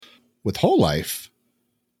with whole life,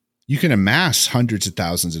 you can amass hundreds of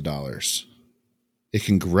thousands of dollars. It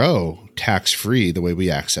can grow tax-free the way we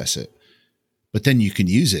access it, but then you can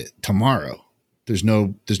use it tomorrow. There's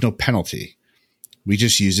no penalty. We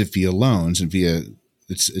just use it via loans and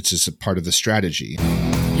it's just a part of the strategy.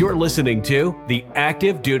 You're listening to the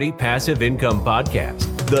Active Duty Passive Income Podcast,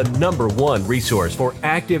 the #1 resource for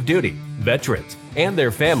active duty veterans and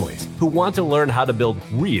their families who want to learn how to build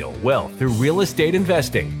real wealth through real estate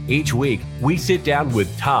investing. Each week, we sit down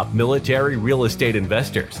with top military real estate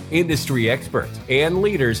investors, industry experts, and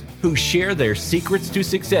leaders who share their secrets to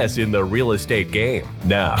success in the real estate game.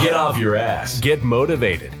 Now, get off your ass, get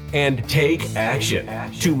motivated, and take action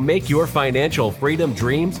to make your financial freedom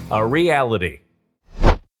dreams a reality.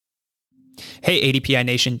 Hey ADPI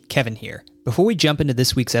Nation, Kevin here. Before we jump into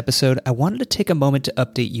this week's episode, I wanted to take a moment to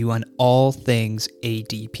update you on all things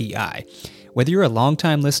ADPI. Whether you're a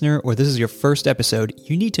longtime listener or this is your first episode,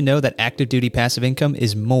 you need to know that Active Duty Passive Income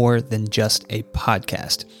is more than just a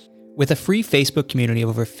podcast. With a free Facebook community of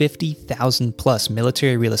over 50,000 plus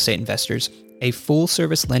military real estate investors, a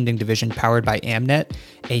full-service lending division powered by Amnet,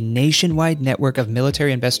 a nationwide network of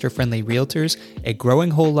military investor-friendly realtors, a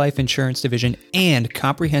growing whole life insurance division, and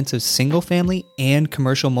comprehensive single-family and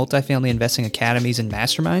commercial multifamily investing academies and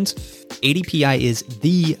masterminds, ADPI is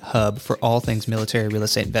the hub for all things military real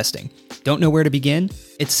estate investing. Don't know where to begin?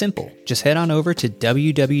 It's simple. Just head on over to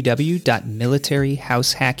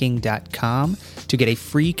www.militaryhousehacking.com to get a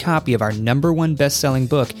free copy of our #1 best-selling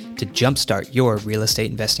book to jumpstart your real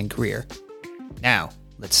estate investing career. Now,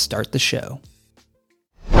 let's start the show.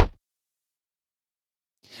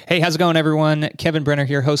 Hey, how's it going, everyone? Kevin Brenner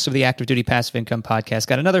here, host of the Active Duty Passive Income Podcast.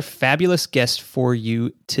 Got another fabulous guest for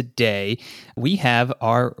you today. We have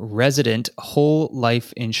our resident whole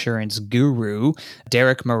life insurance guru,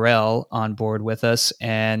 Derek Murrell, on board with us.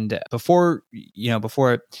 And before you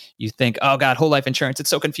think, oh God, whole life insurance, it's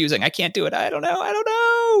so confusing. I can't do it. I don't know. I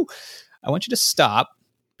want you to stop,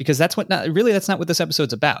 because that's not what this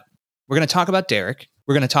episode's about. We're going to talk about Derek.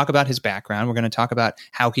 We're going to talk about his background. We're going to talk about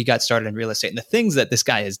how he got started in real estate. And the things that this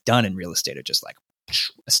guy has done in real estate are just like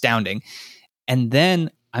astounding. And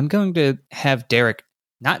then I'm going to have Derek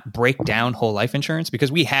not break down whole life insurance,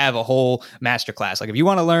 because we have a whole masterclass. Like, if you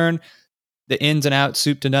want to learn the ins and outs,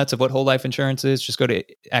 soup to nuts of what whole life insurance is, just go to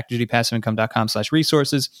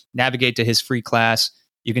activedutypassiveincome.com/resources, navigate to his free class.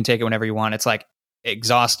 You can take it whenever you want. It's like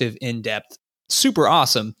exhaustive, in-depth, super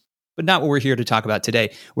awesome. But not what we're here to talk about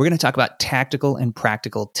today. We're going to talk about tactical and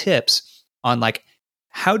practical tips on, like,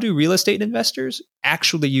 how do real estate investors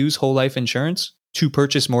actually use whole life insurance to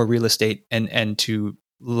purchase more real estate and to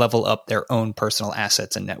level up their own personal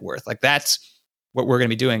assets and net worth. Like, that's what we're going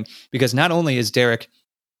to be doing, because not only is Derek,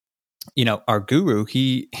 our guru,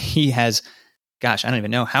 he has, gosh, I don't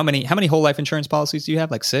even know how many whole life insurance policies do you have?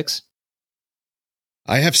 Like 6?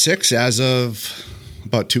 I have 6 as of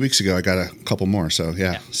about 2 weeks ago. I got a couple more. So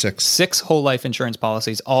yeah. 6. 6 whole life insurance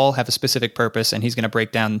policies, all have a specific purpose. And he's going to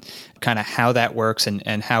break down kind of how that works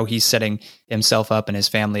and how he's setting himself up and his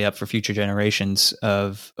family up for future generations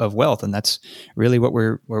of wealth. And that's really what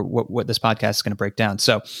what this podcast is going to break down.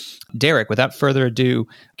 So Derek, without further ado,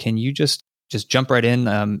 can you just jump right in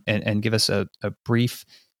and give us a brief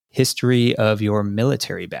history of your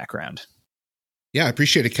military background? Yeah, I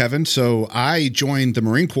appreciate it, Kevin. So I joined the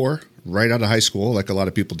Marine Corps right out of high school, like a lot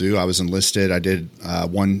of people do. I was enlisted. I did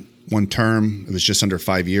one term. It was just under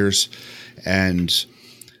 5 years, and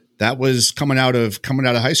that was coming out of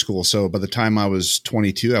high school. So by the time I was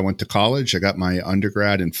 22, I went to college. I got my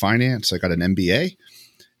undergrad in finance. I got an MBA,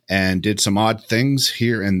 and did some odd things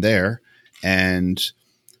here and there, and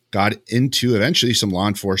got into eventually some law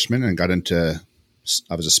enforcement, and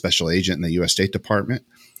I was a special agent in the U.S. State Department.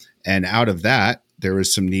 And out of that, there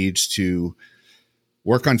was some needs to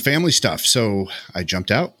work on family stuff. So I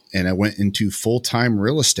jumped out and I went into full-time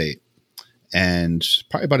real estate. And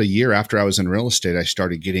probably about a year after I was in real estate, I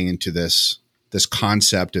started getting into this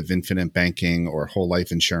concept of infinite banking or whole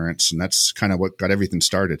life insurance. And that's kind of what got everything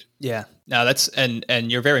started. Yeah. No, that's,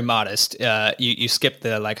 and you're very modest. You skipped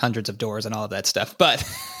the like hundreds of doors and all of that stuff, but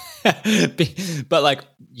like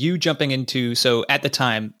you jumping into, so at the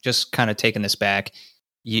time, just kind of taking this back,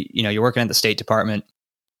 you're working at the State Department.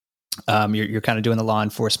 You're kind of doing the law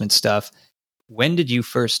enforcement stuff. When did you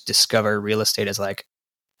first discover real estate as like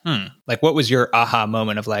what was your aha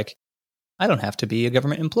moment of like, I don't have to be a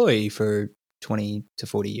government employee for 20 to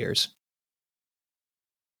 40 years?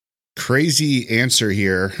 Crazy answer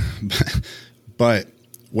here. But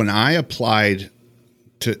when I applied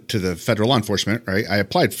to the federal law enforcement, right, I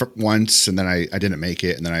applied for once and then I didn't make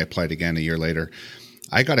it. And then I applied again a year later.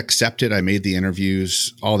 I got accepted. I made the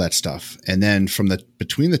interviews, all that stuff. And then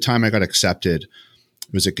between the time I got accepted,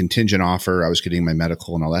 it was a contingent offer. I was getting my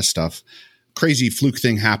medical and all that stuff. Crazy fluke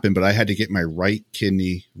thing happened, but I had to get my right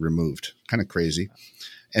kidney removed. Kind of crazy.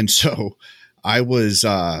 And so I was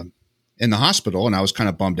in the hospital, and I was kind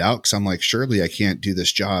of bummed out because I'm like, surely I can't do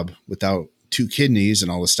this job without 2 kidneys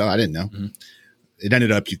and all this stuff. I didn't know. Mm-hmm. It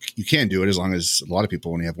ended up you can do it as long as a lot of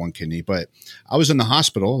people only have 1 kidney. But I was in the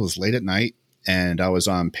hospital. It was late at night, and I was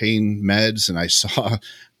on pain meds, and I saw,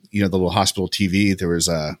 the little hospital TV. There was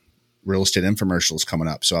real estate infomercials coming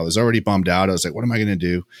up. So I was already bummed out. I was like, what am I going to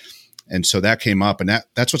do? And so that came up, and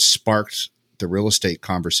that's what sparked the real estate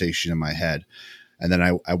conversation in my head. And then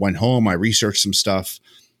I went home, I researched some stuff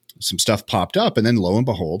popped up, and then lo and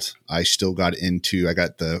behold, I got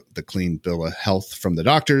the clean bill of health from the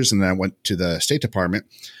doctors, and then I went to the State Department.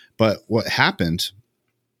 But what happened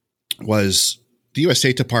was the U.S.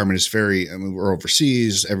 State Department is we're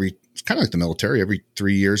overseas it's kind of like the military, every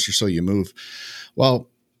 3 years or so you move. Well,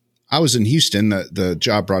 I was in Houston. The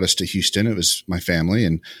job brought us to Houston. It was my family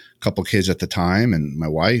and a couple kids at the time and my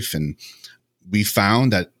wife. And we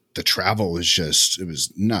found that the travel was it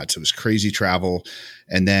was nuts. It was crazy travel.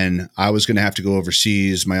 And then I was going to have to go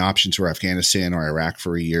overseas. My options were Afghanistan or Iraq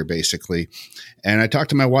for a year, basically. And I talked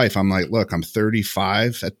to my wife. I'm like, look, I'm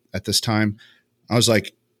 35 at this time. I was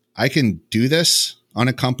like, I can do this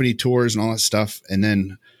unaccompanied tours and all that stuff, and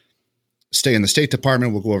then stay in the State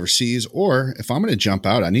Department. We'll go overseas. Or if I'm going to jump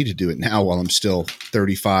out, I need to do it now while I'm still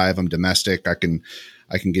 35. I'm domestic. I can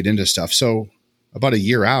get into stuff. So about a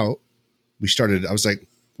year out, I was like,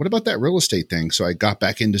 what about that real estate thing? So I got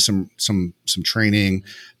back into some training,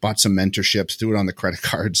 bought some mentorships, threw it on the credit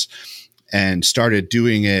cards, and started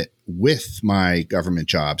doing it with my government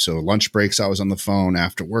job. So lunch breaks, I was on the phone.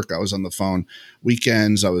 After work, I was on the phone.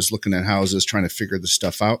 Weekends, I was looking at houses, trying to figure this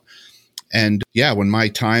stuff out. And yeah, when my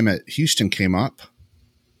time at Houston came up,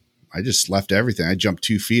 I just left everything. I jumped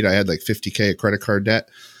 2 feet. I had like $50K of credit card debt.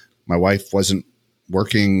 My wife wasn't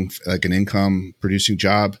working like an income producing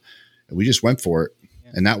job. And we just went for it.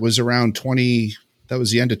 And that was around that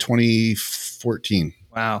was the end of 2014.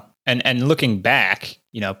 Wow. And looking back,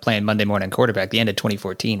 playing Monday morning quarterback, the end of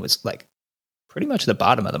 2014 was like pretty much the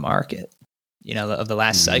bottom of the market, of the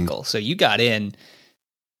last cycle. So you got in,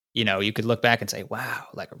 you could look back and say, wow,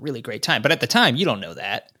 like a really great time. But at the time, you don't know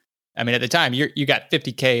that. I mean, at the time you got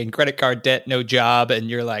 $50K in credit card debt, no job. And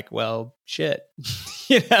you're like, well, shit,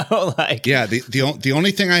 Yeah. The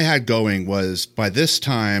only thing I had going was by this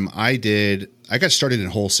time I got started in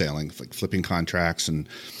wholesaling, like flipping contracts. And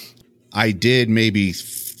I did maybe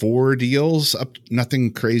 4 deals up,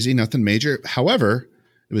 nothing crazy, nothing major. However,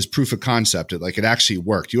 it was proof of concept. It actually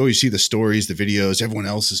worked. You always see the stories, the videos, everyone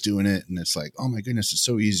else is doing it. And it's like, oh my goodness, it's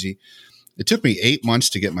so easy. It took me 8 months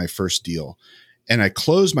to get my first deal. And I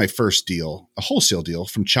closed my first deal, a wholesale deal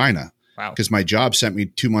from China. Wow. Because my job sent me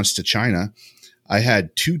 2 months to China. I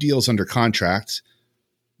had 2 deals under contract.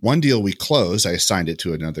 One deal we closed. I assigned it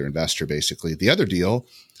to another investor, basically. The other deal,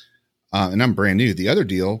 and I'm brand new. The other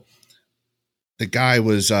deal, the guy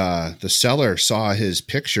was, the seller saw his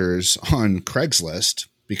pictures on Craigslist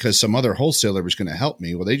because some other wholesaler was going to help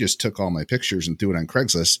me. Well, they just took all my pictures and threw it on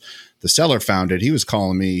Craigslist. The seller found it. He was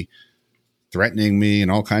calling me, threatening me and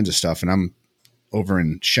all kinds of stuff. And I'm over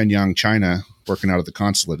in Shenyang, China, working out of the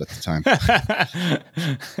consulate at the time.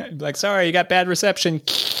 Like, sorry, you got bad reception.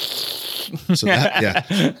 So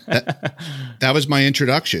that was my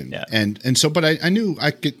introduction. Yeah. And so, but I knew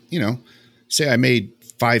I could, say I made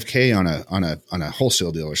 $5K on a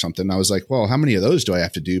wholesale deal or something. I was like, well, how many of those do I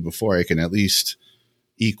have to do before I can at least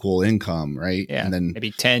equal income? Right. Yeah. And then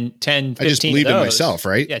maybe 10, 15 I just believed in myself.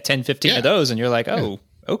 Right. Yeah. 10, 15 of those. And you're like, oh,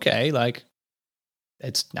 okay. Like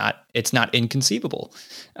it's not inconceivable.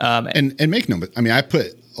 And make no, I mean, I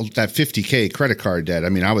put that $50K credit card debt. I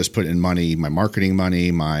mean, I was putting money, my marketing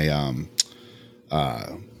money, my,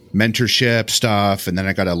 mentorship stuff. And then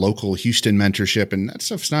I got a local Houston mentorship, and that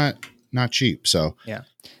stuff's not cheap. So, yeah,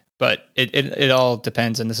 but it all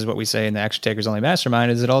depends. And this is what we say in the Action Takers Only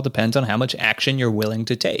Mastermind is it all depends on how much action you're willing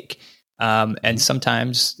to take. And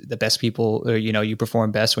sometimes the best people, you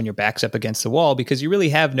perform best when your back's up against the wall because you really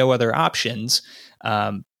have no other options.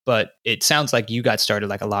 But it sounds like you got started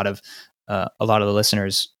like a lot of the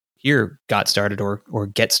listeners here got started or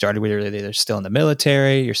get started, whether they're still in the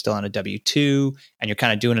military, you're still on a W-2, and you're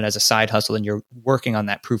kind of doing it as a side hustle and you're working on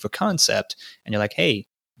that proof of concept. And you're like, hey,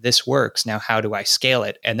 this works. Now, how do I scale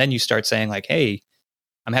it? And then you start saying like, hey,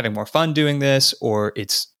 I'm having more fun doing this, or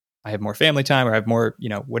I have more family time, or I have more,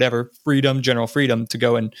 whatever general freedom to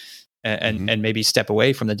go and maybe step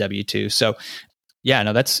away from the W-2. So yeah,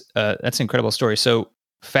 no, that's an incredible story. So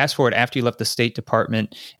fast forward after you left the State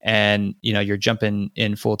Department and, you're jumping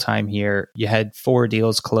in full time here, you had 4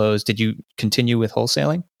 deals closed. Did you continue with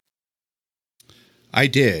wholesaling? I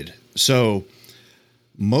did. So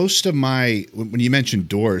most of when you mentioned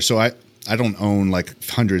doors, so I don't own like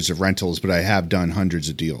hundreds of rentals, but I have done hundreds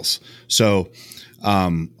of deals. So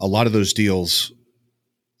a lot of those deals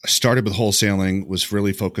I started with wholesaling, was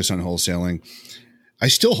really focused on wholesaling. I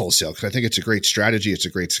still wholesale because I think it's a great strategy. It's a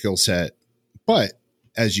great skill set. But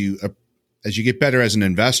as you get better as an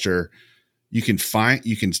investor, you can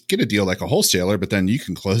get a deal like a wholesaler, but then you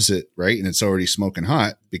can close it, right? And it's already smoking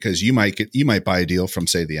hot because you might buy a deal from,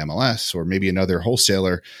 say, the MLS or maybe another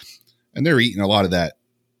wholesaler, and they're eating a lot of that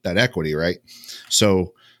equity, right?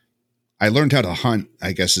 So I learned how to hunt,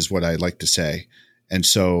 I guess is what I like to say. And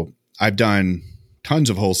so I've done tons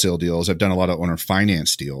of wholesale deals. I've done a lot of owner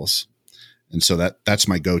finance deals. And so that's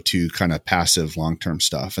my go-to kind of passive long-term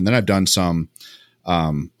stuff. And then I've done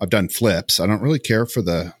I've done flips. I don't really care for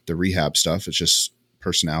the rehab stuff. It's just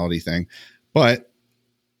personality thing, but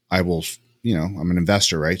I will, I'm an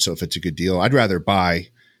investor, right? So if it's a good deal, I'd rather buy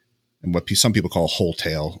and what some people call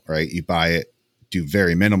wholetail, right? You buy it, do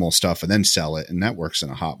very minimal stuff and then sell it. And that works in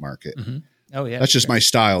a hot market. Mm-hmm. Oh yeah. That's just my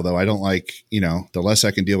style though. I don't like, the less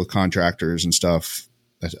I can deal with contractors and stuff,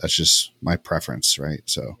 that's just my preference. Right.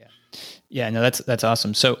 So yeah, no, that's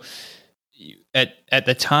awesome. So at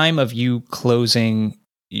the time of you closing,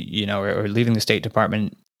 or leaving the State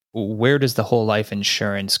Department, where does the whole life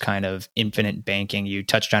insurance kind of infinite banking, you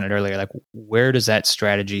touched on it earlier, like where does that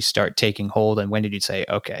strategy start taking hold? And when did you say,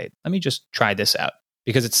 okay, let me just try this out?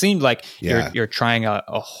 Because it seemed like you're trying a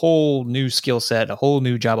whole new skill set, a whole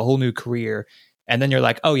new job, a whole new career. And then you're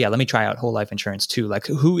like, oh yeah, let me try out whole life insurance too. Like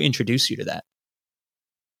who introduced you to that?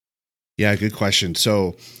 Yeah, good question.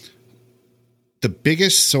 So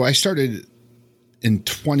I started in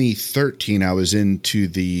 2013. I was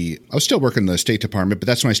still working in the State Department, but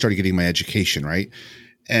that's when I started getting my education, right?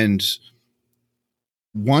 And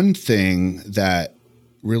one thing that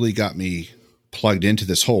really got me plugged into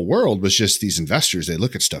this whole world was just these investors. They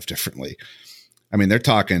look at stuff differently. I mean, they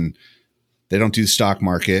don't do stock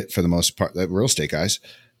market for the most part, the real estate guys.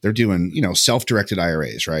 They're doing, self-directed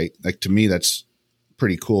IRAs, right? Like to me, that's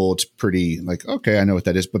pretty cool. It's pretty like, okay, I know what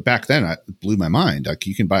that is. But back then it blew my mind. Like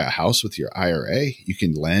you can buy a house with your IRA, you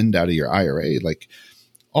can lend out of your IRA, like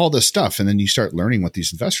all this stuff. And then you start learning what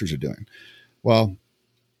these investors are doing. Well,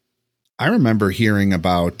 I remember hearing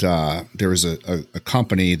about, there was a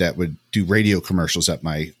company that would do radio commercials at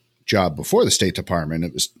my job before the State Department.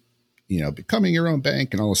 It was, becoming your own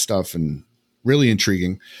bank and all this stuff and really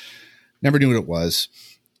intriguing. Never knew what it was.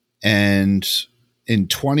 And in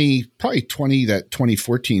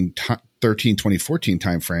 2014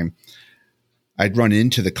 timeframe, I'd run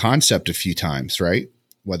into the concept a few times, right?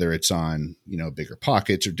 Whether it's on, Bigger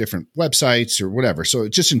Pockets or different websites or whatever. So it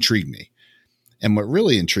just intrigued me. And what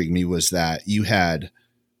really intrigued me was that you had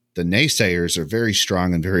the naysayers are very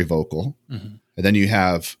strong and very vocal. Mm-hmm. And then you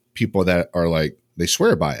have people that are like, they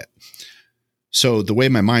swear by it. So the way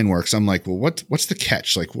my mind works, I'm like, well, what's the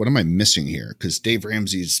catch? Like, what am I missing here? Because Dave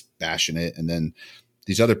Ramsey's bashing it. And then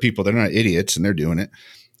these other people, they're not idiots and they're doing it.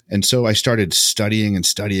 And so I started studying. I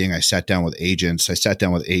sat down with agents.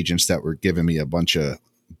 That were giving me a bunch of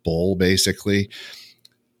bull, basically.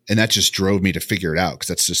 And that just drove me to figure it out because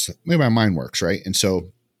that's just the way my mind works, right? And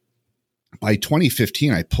so by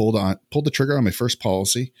 2015, I pulled the trigger on my first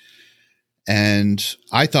policy. And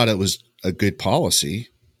I thought it was a good policy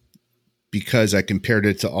because I compared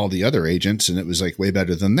it to all the other agents and it was like way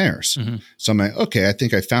better than theirs. Mm-hmm. So I'm like, okay, I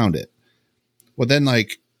think I found it. Well, then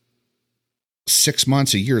like 6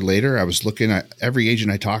 months, a year later, I was looking at every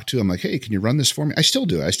agent I talked to. I'm like, hey, can you run this for me? I still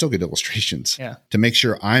do it. I still get illustrations to make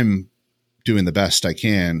sure I'm doing the best I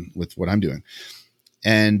can with what I'm doing.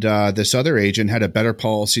 And this other agent had a better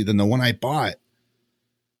policy than the one I bought.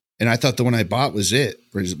 And I thought the one I bought was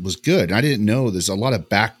good. And I didn't know there's a lot of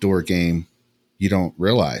backdoor game you don't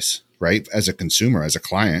realize, right? As a consumer, as a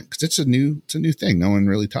client, because it's a new thing. No one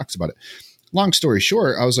really talks about it. Long story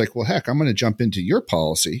short, I was like, well, heck, I'm going to jump into your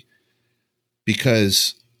policy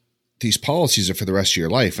because these policies are for the rest of your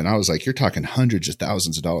life. And I was like, you're talking hundreds of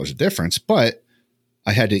thousands of dollars of difference, but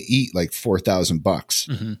I had to eat like $4,000.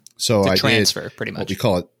 Mm-hmm. So I transfer did pretty much what we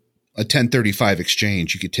call it a 1035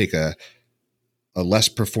 exchange. You could take a less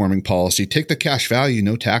performing policy, take the cash value,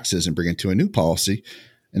 no taxes, and bring it to a new policy.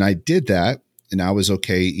 And I did that. And I was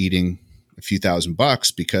okay eating a few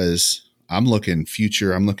 $1,000 because I'm looking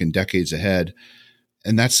future, I'm looking decades ahead.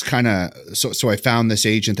 And that's kind of, so I found this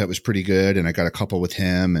agent that was pretty good and I got a couple with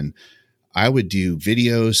him and I would do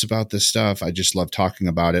videos about this stuff. I just love talking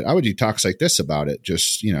about it. I would do talks like this about it.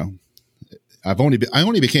 Just, I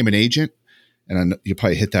only became an agent, and you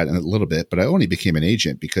probably hit that in a little bit, but I only became an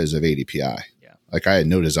agent because of ADPI. Yeah. Like I had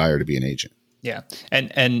no desire to be an agent. Yeah.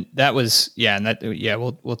 And that was,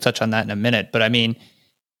 we'll touch on that in a minute. But I mean,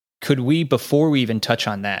 could we, before we even touch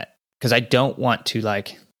on that, because I don't want to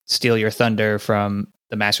like steal your thunder from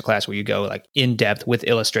the masterclass where you go like in depth with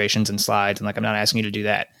illustrations and slides. And like, I'm not asking you to do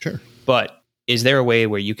that. Sure. But is there a way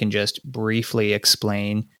where you can just briefly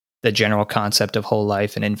explain the general concept of whole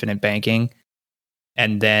life and infinite banking?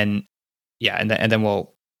 And then, then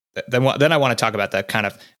I want to talk about the kind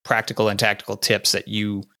of practical and tactical tips that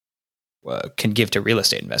you can give to real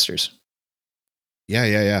estate investors.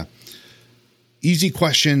 Yeah. Easy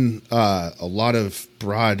question. A lot of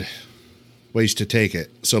broad ways to take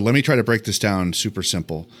it. So let me try to break this down super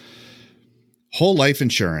simple. Whole life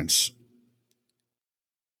insurance.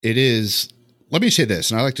 It is, let me say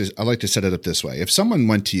this, and I like to set it up this way. If someone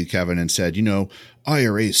went to you, Kevin, and said,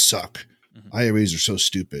 IRAs suck. Mm-hmm. IRAs are so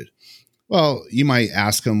stupid. Well, you might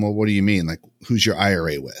ask them, well, what do you mean? Like, who's your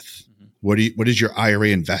IRA with? What is your IRA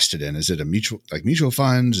invested in? Is it a mutual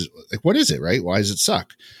funds? Like, what is it, right? Why does it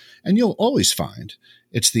suck? And you'll always find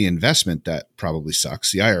it's the investment that probably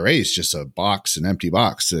sucks. The IRA is just an empty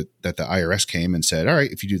box that the IRS came and said, all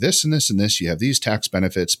right, if you do this and this and this, you have these tax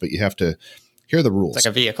benefits, but you have to, here are the rules. It's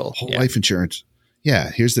like a vehicle. Whole life insurance.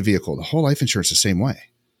 Yeah, here's the vehicle. The whole life insurance the same way.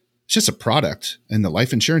 It's just a product in the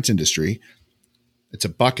life insurance industry. It's a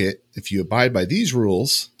bucket. If you abide by these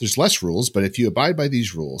rules, there's less rules, but if you abide by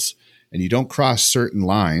these rules, and you don't cross certain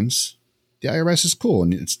lines, the IRS is cool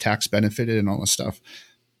and it's tax benefited and all this stuff.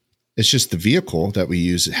 It's just the vehicle that we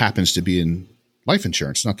use happens to be in life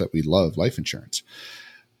insurance, not that we love life insurance.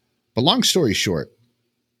 But long story short,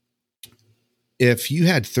 if you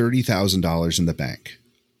had $30,000 in the bank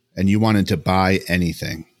and you wanted to buy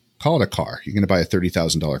anything, call it a car, you're going to buy a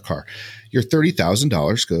 $30,000 car. Your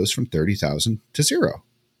 $30,000 goes from $30,000 to zero.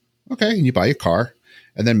 Okay, and you buy a car.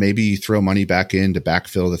 And then maybe you throw money back in to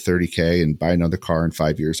backfill the 30K and buy another car in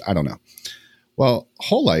 5 years. I don't know. Well,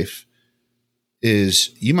 whole life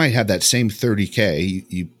is you might have that same 30K.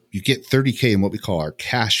 You get 30K in what we call our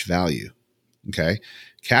cash value. Okay.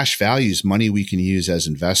 Cash value is money we can use as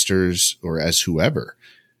investors or as whoever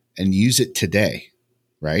and use it today.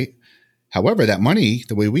 Right. However, that money,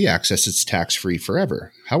 the way we access it's tax-free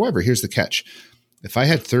forever. However, here's the catch. If I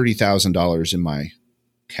had $30,000 in my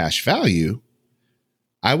cash value,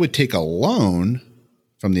 I would take a loan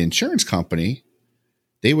from the insurance company.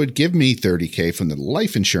 They would give me $30K from the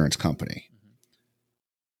life insurance company.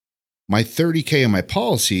 My $30K in my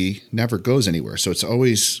policy never goes anywhere. So it's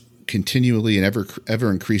always continually and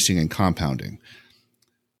ever increasing and compounding.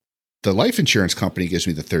 The life insurance company gives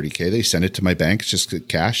me the $30K. They send it to my bank. It's just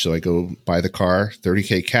cash. So I go buy the car,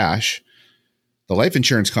 $30K cash. The life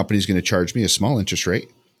insurance company is going to charge me a small interest rate.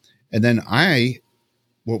 And then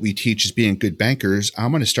what we teach is being good bankers.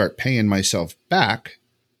 I'm going to start paying myself back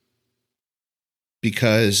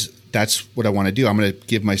because that's what I want to do. I'm going to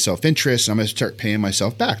give myself interest and I'm going to start paying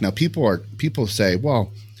myself back. Now people say,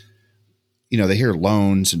 well, they hear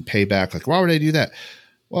loans and payback. Like, why would I do that?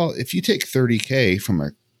 Well, if you take $30K from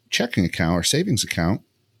a checking account or savings account,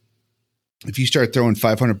 if you start throwing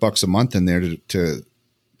 $500 a month in there to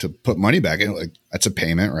put money back in, like that's a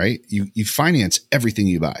payment, right? You finance everything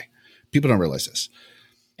you buy. People don't realize this.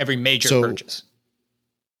 Every major purchase.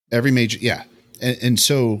 Every major, yeah. And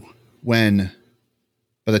so by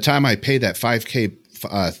the time I pay that 5K,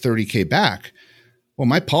 30K back, well,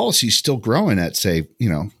 my policy is still growing at say,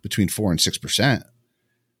 between 4 and 6%.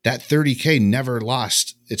 That 30K never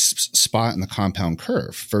lost its spot in the compound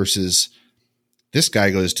curve versus this guy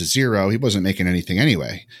goes to zero. He wasn't making anything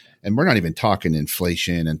anyway. And we're not even talking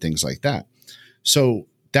inflation and things like that. So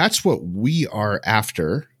that's what we are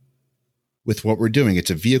after with what we're doing. It's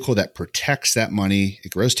a vehicle that protects that money.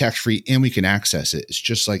 It grows tax-free and we can access it. It's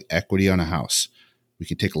just like equity on a house. We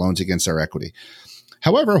can take loans against our equity.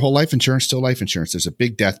 However, whole life insurance, still life insurance. There's a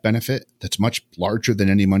big death benefit that's much larger than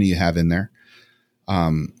any money you have in there.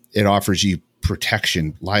 It offers you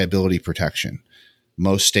protection, liability protection.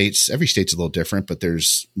 Most states, every state's a little different, but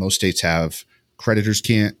most states have creditors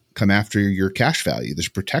can't come after your cash value. There's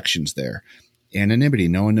protections there. Anonymity.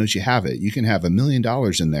 No one knows you have it. You can have $1 million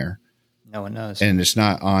in there. No one knows. And it's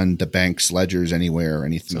not on the bank's ledgers anywhere or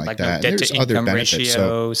anything like that. No debt There's to other income benefits.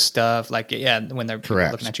 ratio stuff. When they're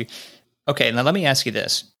correct. Looking at you. Okay, now let me ask you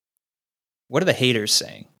this. What are the haters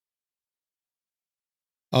saying?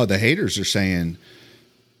 Oh, the haters are saying,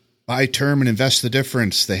 buy term and invest the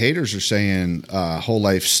difference. The haters are saying, whole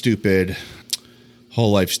life's stupid.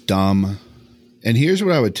 Whole life's dumb. And here's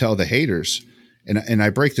what I would tell the haters. And I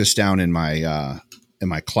break this down in my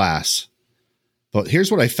class. But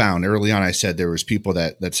here's what I found early on. I said there was people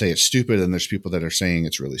that say it's stupid and there's people that are saying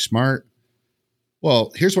it's really smart.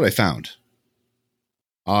 Well, here's what I found.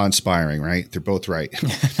 Awe-inspiring, right? They're both right.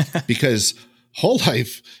 Because whole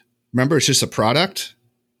life, remember, it's just a product.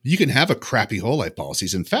 You can have a crappy whole life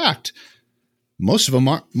policies. In fact, most of them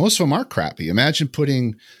are crappy. Imagine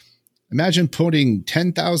putting $10,000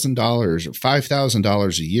 or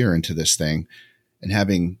 $5,000 a year into this thing and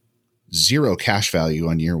having zero cash value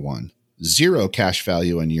on year one, zero cash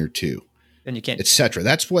value on year two, then you can't, et cetera.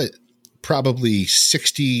 That's what probably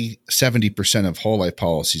 60, 70% of whole life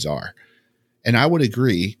policies are. And I would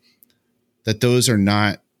agree that those are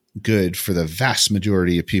not good for the vast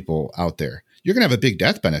majority of people out there. You're going to have a big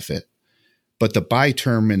death benefit, but the buy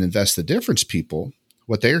term and invest the difference people,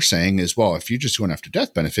 what they're saying is, well, if you're just going after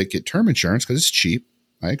death benefit, get term insurance because it's cheap.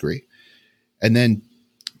 I agree. And then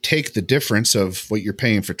take the difference of what you're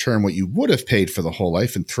paying for term, what you would have paid for the whole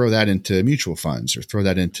life, and throw that into mutual funds or throw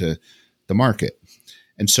that into the market.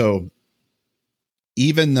 And so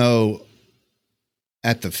even though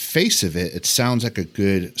at the face of it, it sounds like a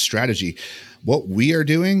good strategy, what we are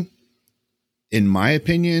doing, in my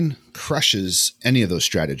opinion, crushes any of those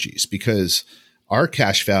strategies because our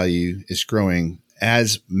cash value is growing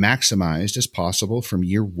as maximized as possible from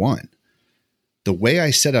year one. The way I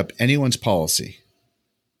set up anyone's policy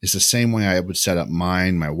is the same way I would set up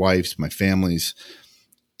mine, my wife's, my family's.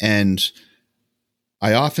 And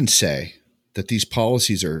I often say that these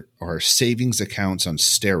policies are savings accounts on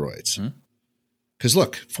steroids. Because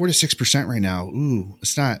look, 4 to 6% right now, ooh,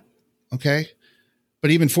 it's not okay.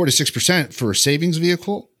 But even 4 to 6% for a savings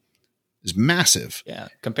vehicle is massive. Yeah,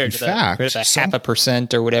 compared to the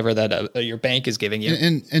 0.5% or whatever that your bank is giving you.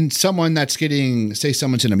 And someone that's getting, say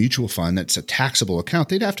someone's in a mutual fund that's a taxable account,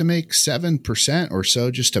 they'd have to make 7% or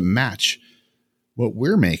so just to match what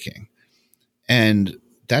we're making. And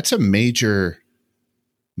that's a major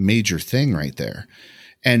thing right there.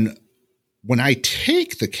 And when I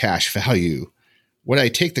take the cash value,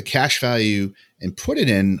 and put it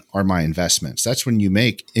in are my investments. That's when you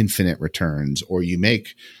make infinite returns or you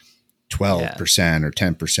make 12% or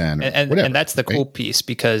 10% or whatever. And that's the cool piece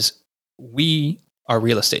because we are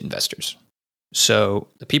real estate investors. So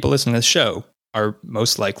the people listening to the show are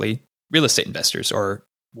most likely real estate investors or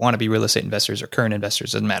want to be real estate investors or current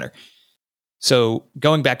investors, doesn't matter. So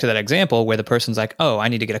going back to that example where the person's like, oh, I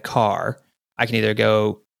need to get a car. I can either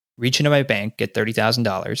go reach into my bank, get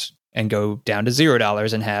 $30,000 and go down to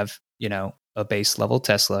 $0 and have, a base level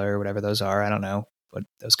Tesla or whatever those are. I don't know what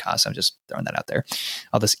those cost. I'm just throwing that out there.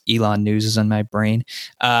 All this Elon news is on my brain.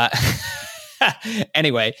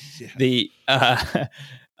 Anyway,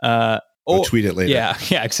 I'll tweet it later. Yeah,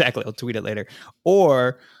 exactly. I'll tweet it later.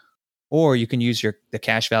 Or you can use the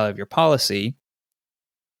cash value of your policy.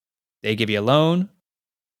 They give you a loan,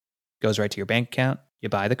 goes right to your bank account. You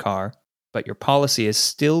buy the car, but your policy is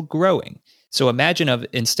still growing. So imagine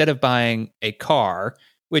instead of buying a car,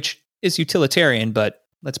 which is utilitarian, but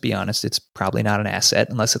let's be honest, it's probably not an asset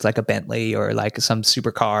unless it's like a Bentley or like some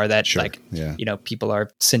supercar that people are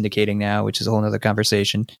syndicating now, which is a whole nother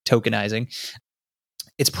conversation, tokenizing.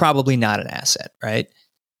 It's probably not an asset, right?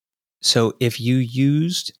 So if you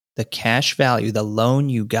used the cash value, the loan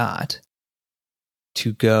you got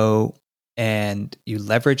to go and you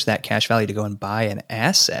leverage that cash value to go and buy an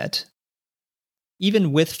asset,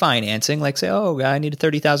 even with financing, like say, oh, I need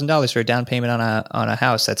 $30,000 for a down payment on a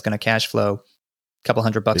house that's going to cash flow a couple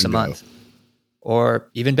 $100 a month.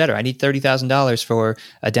 Or even better, I need $30,000 for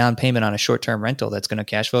a down payment on a short-term rental that's going to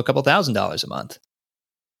cash flow a couple $1,000s a month.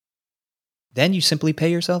 Then you simply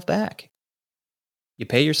pay yourself back. You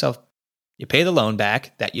pay the loan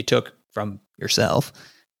back that you took from yourself,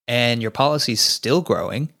 and your policy's still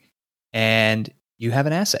growing, and you have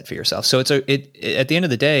an asset for yourself. So at the end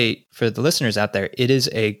of the day, for the listeners out there, it is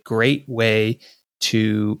a great way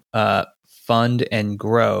to fund and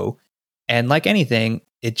grow. And like anything,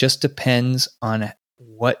 it just depends on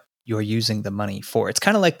what you're using the money for. It's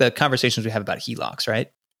kind of like the conversations we have about HELOCs,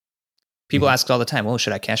 right? People ask all the time, well,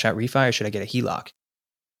 should I cash out refi or should I get a HELOC?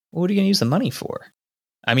 Well, what are you going to use the money for?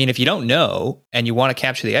 I mean, if you don't know and you want to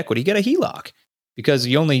capture the equity, get a HELOC because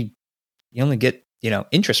you only get,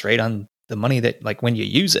 interest rate on the money that like when you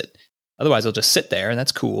use it. Otherwise it'll just sit there and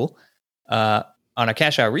that's cool. On a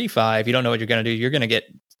cash out refi, if you don't know what you're going to do, you're going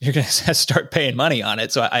to start paying money on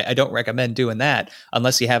it. So I don't recommend doing that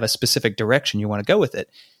unless you have a specific direction you want to go with it.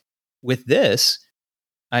 With this,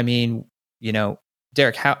 I mean,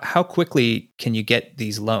 Derek, how quickly can you get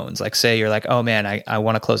these loans? Like say you're like, oh man, I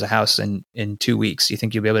want to close a house in 2 weeks. Do you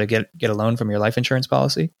think you'll be able to get a loan from your life insurance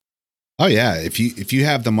policy? Oh yeah. If you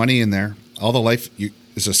have the money in there, all the life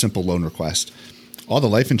is a simple loan request. all the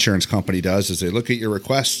life insurance company does is they look at your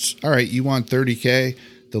requests. All right, you want 30K.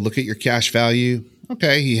 They'll look at your cash value.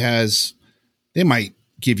 Okay, they might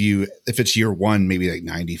give you, if it's year one, maybe like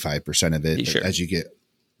 95% of it. Sure. As you get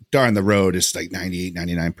down the road, it's like 98,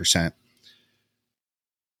 99%.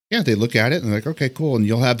 Yeah, they look at it and they're like, okay, cool. And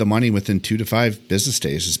you'll have the money within 2 to 5 business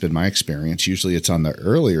days. It's been my experience. Usually it's on the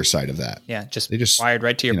earlier side of that. Yeah, they just wired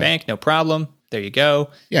right to your bank. No problem. There you go.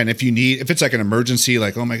 Yeah. And if it's like an emergency,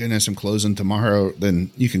 like, oh my goodness, I'm closing tomorrow, then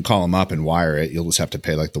you can call them up and wire it. You'll just have to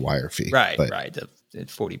pay like the wire fee. Right. The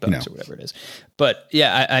 $40 or whatever it is. But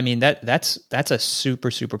yeah, I mean, that's a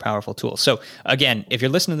super, super powerful tool. So again, if you're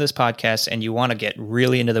listening to this podcast and you want to get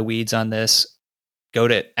really into the weeds on this, go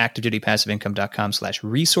to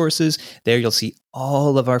activedutypassiveincome.com/resources. There you'll see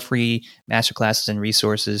all of our free masterclasses and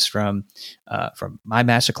resources from my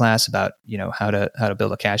masterclass about, how to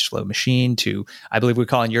build a cash flow machine to, I believe we're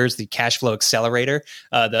calling yours the cash flow accelerator,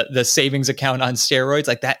 the savings account on steroids.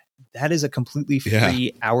 Like that is a completely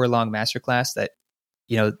free hour-long masterclass that,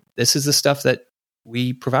 this is the stuff that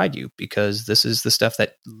we provide you because this is the stuff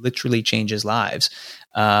that literally changes lives.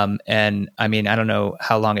 And I mean, I don't know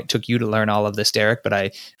how long it took you to learn all of this, Derek, but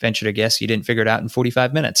I venture to guess you didn't figure it out in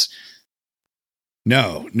 45 minutes.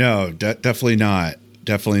 No, definitely not.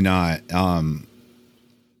 Definitely not.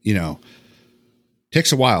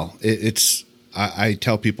 Takes a while. I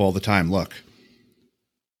tell people all the time, look,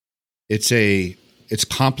 it's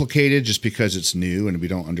complicated just because it's new and we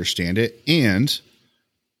don't understand it. And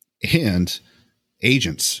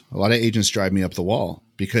agents, a lot of agents drive me up the wall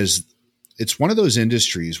because it's one of those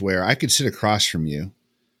industries where I could sit across from you.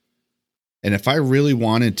 And if I really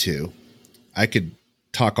wanted to, I could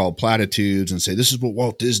talk all platitudes and say, this is what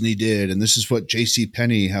Walt Disney did. And this is what J.C.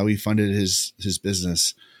 Penney, how he funded his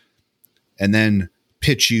business. And then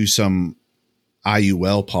pitch you some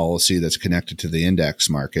IUL policy that's connected to the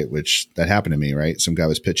index market, which that happened to me, right? Some guy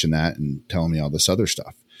was pitching that and telling me all this other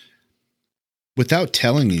stuff. Without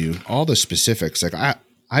telling you all the specifics, like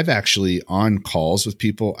I've actually on calls with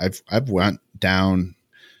people, I've went down,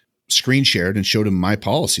 screen shared and showed them my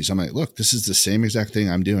policies. I'm like, look, this is the same exact thing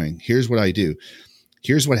I'm doing. Here's what I do.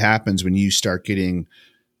 Here's what happens when you start getting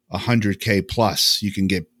 100K plus. You can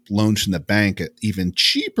get loans from the bank at even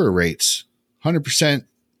cheaper rates. 100%.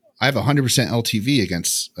 I have 100% LTV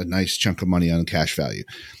against a nice chunk of money on cash value.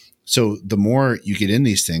 So the more you get in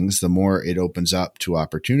these things, the more it opens up to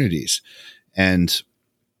opportunities. And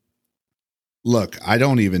look, I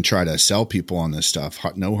don't even try to sell people on this stuff.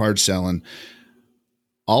 No hard selling.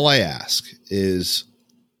 All I ask is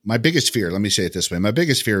my biggest fear. Let me say it this way. My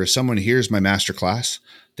biggest fear is someone hears my masterclass.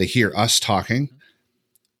 They hear us talking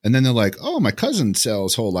and then they're like, oh, my cousin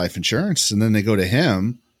sells whole life insurance. And then they go to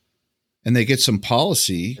him and they get some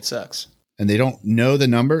policy. It sucks. And they don't know the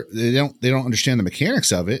number. They don't understand the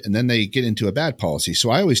mechanics of it. And then they get into a bad policy. So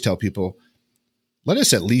I always tell people, let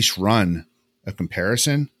us at least run a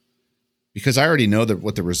comparison because I already know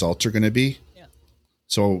what the results are going to be. Yeah.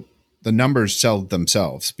 So the numbers sell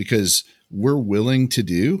themselves because we're willing to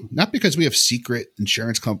do, not because we have secret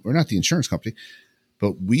insurance company, we're not the insurance company,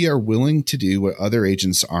 but we are willing to do what other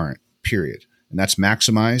agents aren't, period. And that's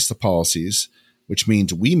maximize the policies, which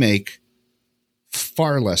means we make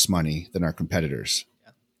far less money than our competitors.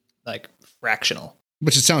 Yeah. Like fractional.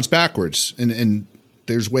 Which it sounds backwards. And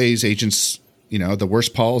there's ways agents, the worse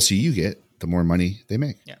policy you get, the more money they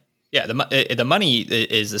make. Yeah. Yeah. The money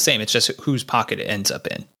is the same. It's just whose pocket it ends up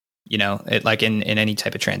in, like in any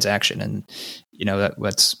type of transaction. And,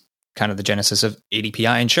 that's kind of the genesis of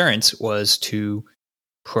ADPI insurance was to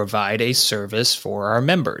provide a service for our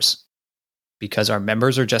members because our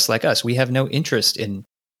members are just like us. We have no interest in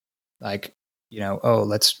like,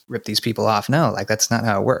 let's rip these people off. No, like that's not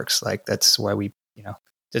how it works. Like that's why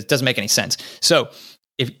it doesn't make any sense. So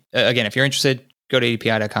if you're interested, go to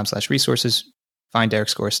adpi.com/resources, find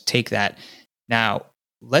Derek's course, take that. Now,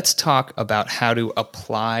 let's talk about how to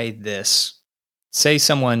apply this. Say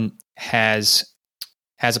someone has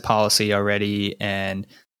a policy already, and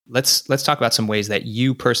let's talk about some ways that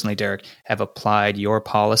you personally, Derek, have applied your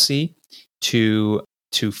policy to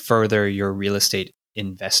further your real estate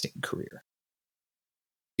investing career.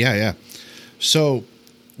 Yeah. So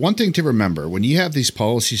one thing to remember when you have these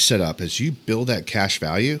policies set up is you build that cash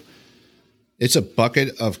value. It's a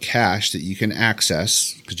bucket of cash that you can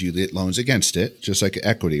access because you get loans against it, just like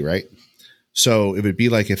equity, right? So it would be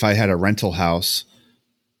like if I had a rental house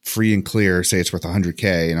free and clear, say it's worth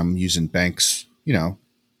 100K and I'm using banks, they're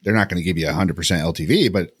not going to give you 100%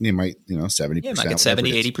 LTV, but they might, 70%. Yeah, might get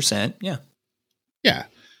 70, 80%. Yeah. Yeah.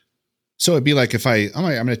 So it'd be like if I'm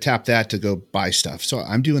going to tap that to go buy stuff. So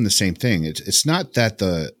I'm doing the same thing. It's not that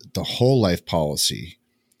the whole life policy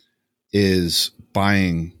is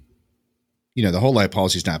buying, the whole life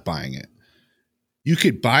policy is not buying it. You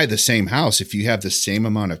could buy the same house if you have the same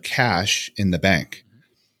amount of cash in the bank.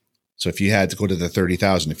 So if you had to go to the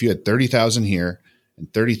 30,000, if you had 30,000 here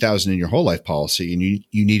and 30,000 in your whole life policy, and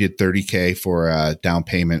you needed 30K for a down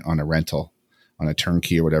payment on a rental, on a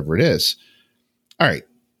turnkey or whatever it is. All right.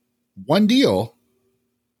 One deal,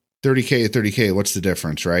 30K to 30K. What's the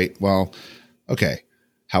difference, right? Well, okay.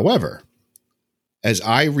 However, as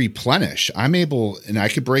I replenish, I'm able, and I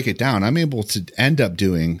could break it down, I'm able to end up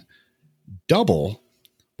doing double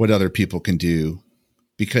what other people can do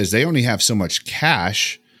because they only have so much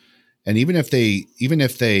cash. And even if they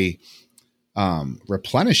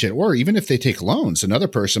replenish it, or even if they take loans, another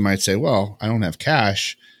person might say, well, I don't have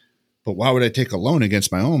cash, but why would I take a loan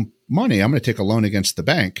against my own money? I'm going to take a loan against the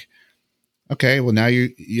bank. Okay. Well, now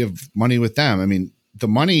you have money with them. I mean, the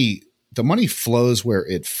money flows where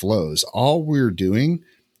it flows. All we're doing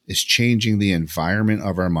is changing the environment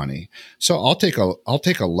of our money. So I'll take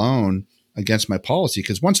a loan against my policy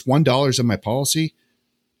because once $1 in my policy,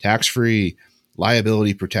 tax-free,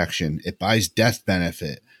 liability protection, it buys death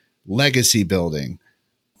benefit, legacy building,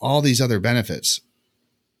 all these other benefits.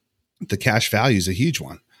 The cash value is a huge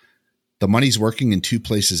one. The money's working in two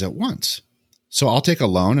places at once. So I'll take a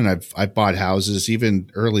loan, and I've bought houses. Even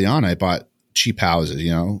early on, I bought cheap houses,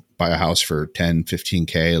 buy a house for 10,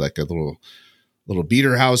 15K, like a little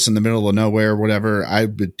beater house in the middle of nowhere, whatever. I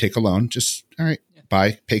would take a loan, just, all right,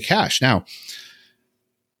 pay cash. Now,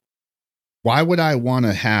 why would I want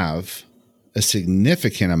to have a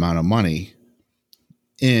significant amount of money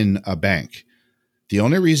in a bank? The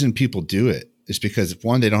only reason people do it is because,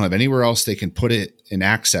 one, they don't have anywhere else they can put it and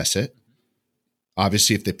access it.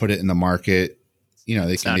 Obviously, if they put it in the market,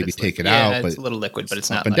 they can maybe take it out. It's a little liquid, but it's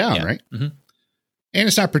not up and down, right? Mm-hmm. And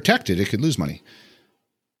it's not protected. It could lose money.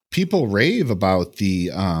 People rave about the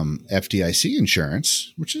FDIC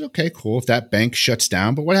insurance, which is okay, cool, if that bank shuts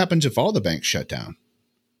down. But what happens if all the banks shut down?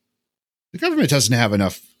 The government doesn't have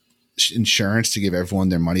enough insurance to give everyone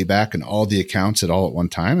their money back and all the accounts all at one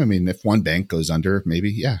time. I mean, if one bank goes under,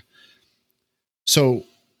 maybe, yeah. So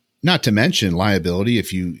not to mention liability.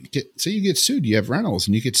 If you get sued, you have rentals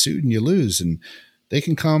and you get sued and you lose, and they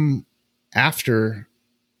can come after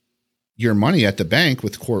your money at the bank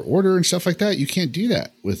with court order and stuff like that. You can't do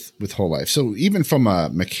that with whole life. So even from a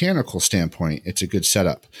mechanical standpoint, it's a good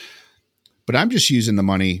setup. But I'm just using the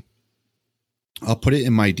money. I'll put it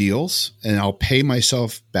in my deals and I'll pay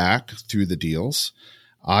myself back through the deals.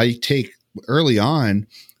 Early on,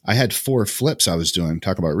 I had 4 flips I was doing,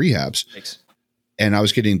 talk about rehabs. Thanks. And I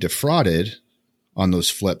was getting defrauded on those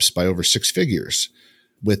flips by over 6 figures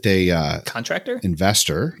with a contractor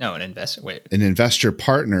investor. No, an investor. Wait, an investor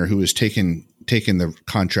partner who was taking the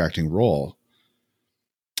contracting role,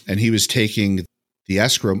 and he was taking the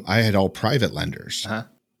escrow. I had all private lenders, and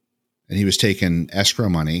he was taking escrow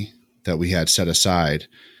money that we had set aside,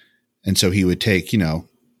 and so he would take 10K,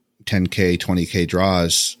 20K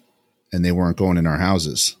draws, and they weren't going in our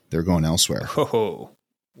houses; they're going elsewhere.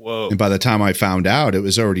 Whoa! And by the time I found out, it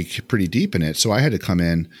was already pretty deep in it, so I had to come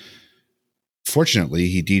in. Fortunately,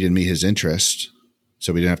 he deeded me his interest,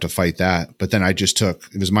 so we didn't have to fight that. But then it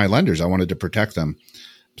was my lenders. I wanted to protect them.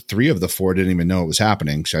 3 of the 4 didn't even know it was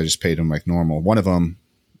happening, so I just paid them like normal. One of them,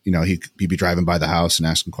 he'd be driving by the house and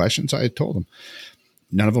asking questions. So I told him.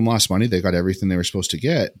 None of them lost money. They got everything they were supposed to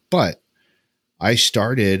get. But I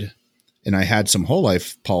started, and I had some whole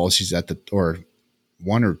life policies or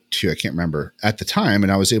 1 or 2, I can't remember, at the time,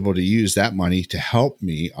 and I was able to use that money to help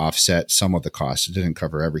me offset some of the costs. It didn't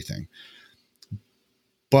cover everything.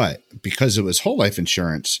 But because it was whole life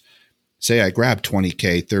insurance, say I grabbed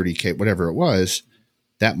 20K, 30K, whatever it was,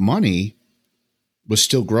 that money was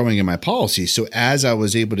still growing in my policy. So as I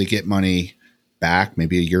was able to get money back,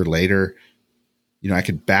 maybe a year later, I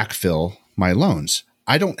could backfill my loans.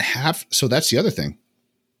 So that's the other thing.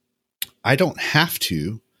 I don't have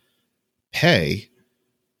to pay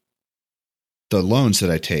the loans that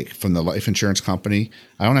I take from the life insurance company.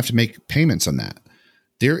 I don't have to make payments on that.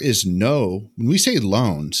 When we say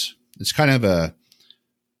loans, it's kind of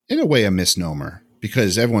in a way, a misnomer,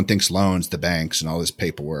 because everyone thinks loans, the banks and all this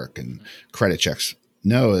paperwork and credit checks.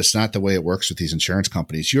 No, it's not the way it works with these insurance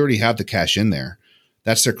companies. You already have the cash in there.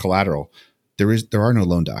 That's their collateral. There are no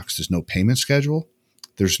loan docs. There's no payment schedule.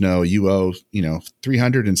 There's no, you owe,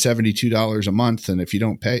 $372 a month. And if you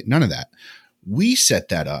don't pay, none of that. We set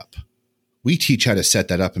that up. We teach how to set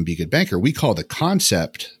that up and be a good banker. We call the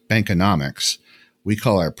concept bankonomics. We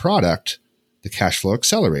call our product the cash flow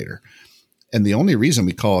accelerator. And the only reason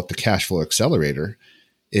we call it the cash flow accelerator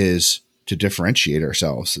is to differentiate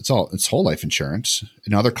ourselves. It's whole life insurance.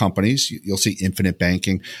 In other companies, you'll see infinite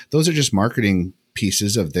banking. Those are just marketing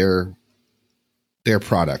pieces of their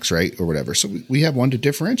products, right? Or whatever. So we have one to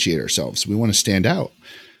differentiate ourselves. We want to stand out.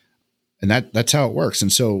 And that's how it works.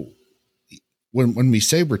 And so when we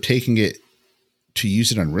say we're taking it to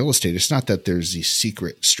use it on real estate, it's not that there's these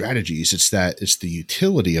secret strategies. It's that it's the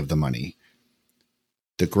utility of the money,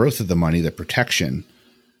 the growth of the money, the protection,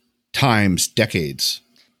 times decades,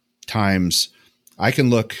 times I can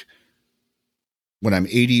look when I'm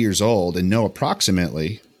 80 years old and know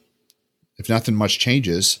approximately, if nothing much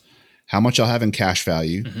changes, how much I'll have in cash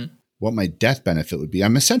value, what my death benefit would be.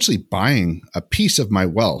 I'm essentially buying a piece of my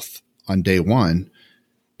wealth on day one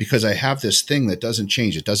because I have this thing that doesn't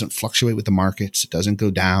change. It doesn't fluctuate with the markets. It doesn't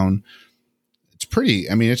go down. It's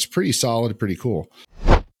pretty solid, pretty cool.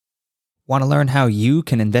 Want to learn how you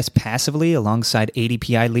can invest passively alongside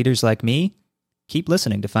ADPI leaders like me? Keep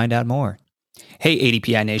listening to find out more. Hey,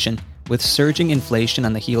 ADPI Nation. With surging inflation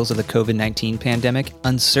on the heels of the COVID-19 pandemic,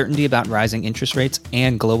 uncertainty about rising interest rates,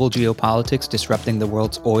 and global geopolitics disrupting the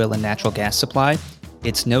world's oil and natural gas supply,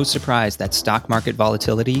 it's no surprise that stock market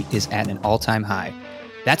volatility is at an all-time high.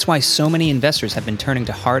 That's why so many investors have been turning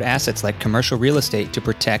to hard assets like commercial real estate to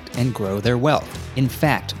protect and grow their wealth. In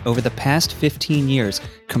fact, over the past 15 years,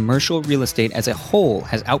 commercial real estate as a whole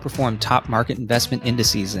has outperformed top market investment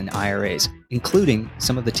indices and IRAs, including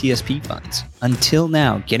some of the TSP funds. Until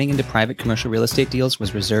now, getting into private commercial real estate deals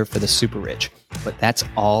was reserved for the super rich, but that's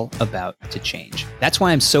all about to change. That's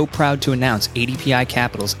why I'm so proud to announce ADPI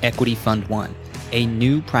Capital's Equity Fund 1, a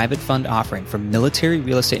new private fund offering for military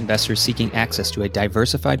real estate investors seeking access to a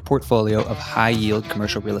diversified portfolio of high-yield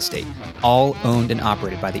commercial real estate, all owned and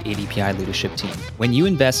operated by the ADPI leadership team. When you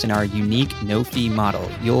invest in our unique no-fee model,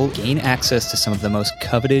 you'll gain access to some of the most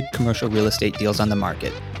coveted commercial real estate deals on the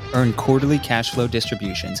market, earn quarterly cash flow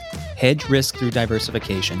distributions, hedge risk through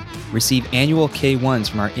diversification, receive annual K-1s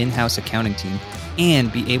from our in-house accounting team,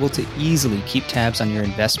 and be able to easily keep tabs on your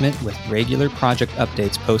investment with regular project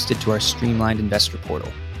updates posted to our streamlined investor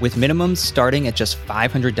portal. With minimums starting at just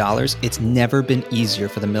 $500, it's never been easier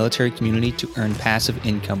for the military community to earn passive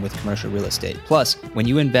income with commercial real estate. Plus, when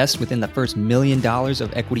you invest within the first $1 million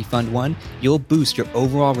of Equity Fund 1, you'll boost your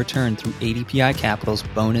overall return through ADPI Capital's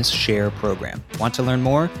bonus share program. Want to learn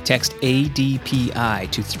more? Text ADPI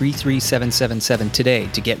to 33777 today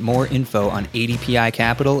to get more info on ADPI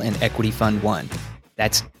Capital and Equity Fund 1.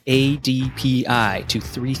 That's ADPI to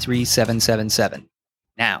 33777.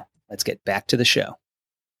 Now, let's get back to the show.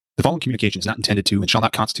 The following communication is not intended to and shall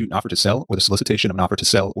not constitute an offer to sell or the solicitation of an offer to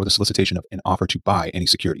sell or the solicitation of an offer to buy any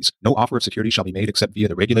securities. No offer of security shall be made except via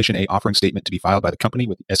the Regulation A offering statement to be filed by the company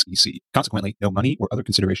with the SEC. Consequently, no money or other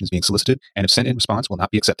consideration is being solicited, and if sent in response will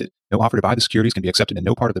not be accepted. No offer to buy the securities can be accepted, and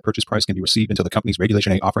no part of the purchase price can be received until the company's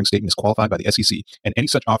Regulation A offering statement is qualified by the SEC, and any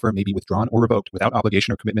such offer may be withdrawn or revoked without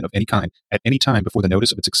obligation or commitment of any kind at any time before the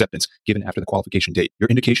notice of its acceptance given after the qualification date. Your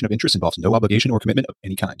indication of interest involves no obligation or commitment of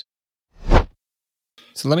any kind.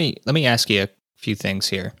 So let me ask you a few things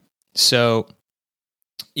here. So,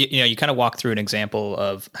 you kind of walk through an example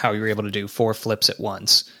of how you were able to do 4 flips at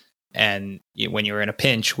once, and when you were in a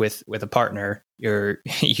pinch with a partner,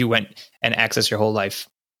 you went and accessed your whole life,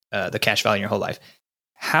 the cash value in your whole life.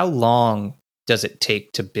 How long does it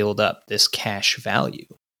take to build up this cash value?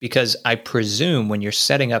 Because I presume when you're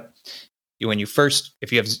setting up,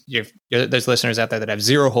 there's listeners out there that have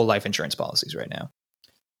 0 whole life insurance policies right now.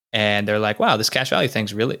 And they're like, wow, this cash value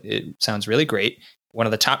it sounds really great. One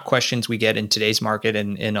of the top questions we get in today's market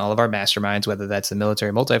and in all of our masterminds, whether that's the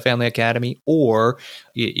Military Multifamily Academy or,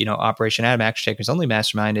 Operation Adam Action Takers Only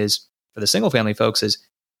Mastermind, is for the single family folks is,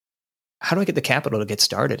 how do I get the capital to get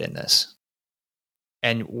started in this?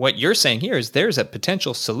 And what you're saying here is there's a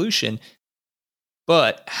potential solution,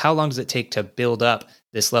 but how long does it take to build up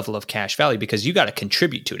this level of cash value? Because you got to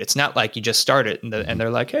contribute to it. It's not like you just start it and they're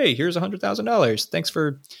like, hey, here's $100,000. Thanks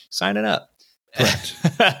for signing up. Correct.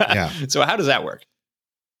 Yeah. So how does that work?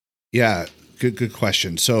 Yeah. Good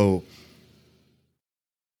question. So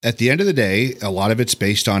at the end of the day, a lot of it's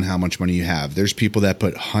based on how much money you have. There's people that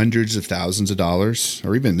put hundreds of thousands of dollars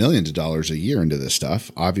or even millions of dollars a year into this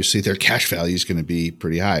stuff. Obviously, their cash value is going to be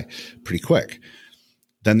pretty high, pretty quick.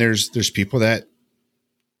 Then there's people that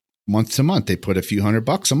month to month, they put a few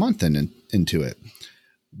 $100 a month into it.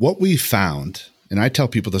 What we found, and I tell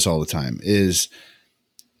people this all the time, is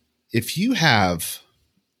if you have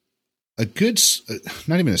a good,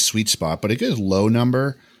 not even a sweet spot, but a good low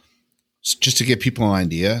number, just to give people an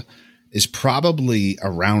idea, is probably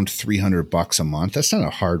around $300 a month. That's not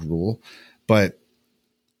a hard rule, but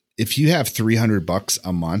if you have $300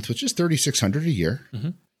 a month, which is $3,600 a year,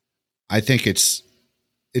 I think it's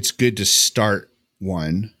good to start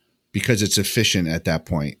one, because it's efficient at that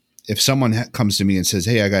point. if someone comes to me and says,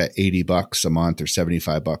 "Hey, I got $80 a month or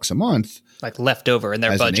 $75 a month," like leftover in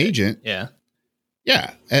their as budget. an agent,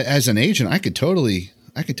 yeah, as an agent, I could totally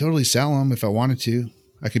sell them if I wanted to.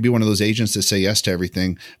 I could be one of those agents that say yes to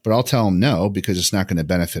everything, but I'll tell them no because it's not going to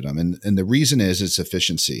benefit them. And the reason is it's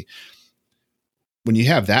efficiency. When you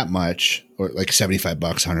have that much, or like $75,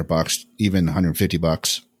 $100, even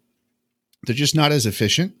 $150, they're just not as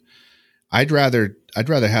efficient. I'd rather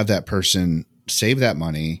have that person save that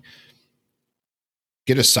money,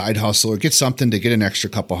 get a side hustle or get something to get an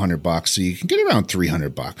extra couple $100 so you can get around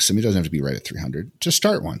 $300. I mean, it doesn't have to be right at 300. Just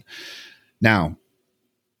start one. Now,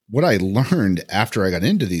 what I learned after I got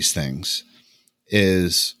into these things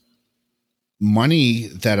is money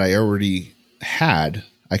that I already had,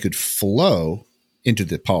 I could flow into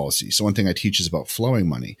the policy. So one thing I teach is about flowing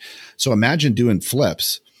money. So imagine doing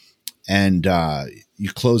flips and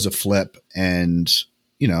you close a flip and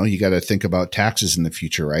you got to think about taxes in the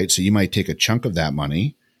future, right? So you might take a chunk of that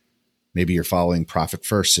money. Maybe you're following profit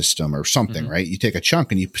first system or something, right? You take a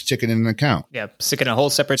chunk and you stick it in an account. Yeah, stick it in a whole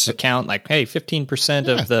separate account. Like, hey, 15%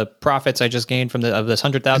 of the profits I just gained from of this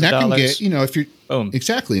 $100,000. And that can get, if you're boom,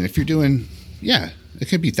 exactly, and if you're doing, it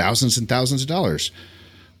could be thousands and thousands of dollars.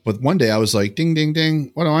 But one day I was like, ding, ding,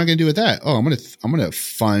 ding. What am I going to do with that? Oh, I'm going to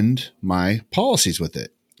fund my policies with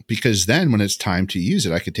it, because then when it's time to use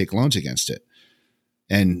it, I could take loans against it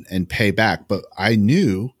and pay back. But I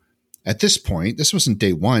knew at this point, this wasn't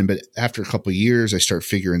day one, but after a couple of years, I start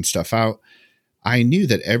figuring stuff out. I knew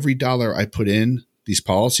that every dollar I put in, these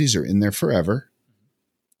policies are in there forever.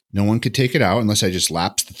 No one could take it out unless I just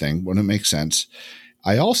lapsed the thing. Wouldn't make sense.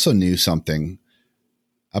 I also knew something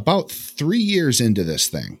about 3 years into this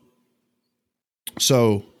thing.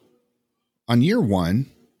 So on year one,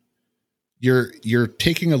 you're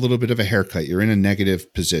taking a little bit of a haircut. You're in a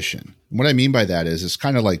negative position. And what I mean by that is it's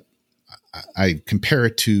kind of like, I compare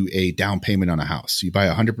it to a down payment on a house. You buy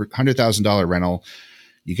 $100,000 rental,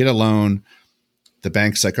 you get a loan. The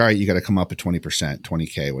bank's like, all right, you got to come up at 20%,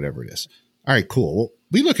 20K, whatever it is. All right, cool. Well,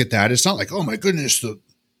 we look at that. It's not like, oh my goodness, the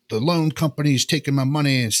loan company's taking my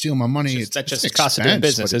money and stealing my money. That's just the cost of doing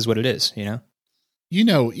business is what it is, yeah, you're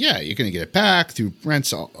going to get it back through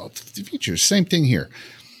rents, all the features. Same thing here.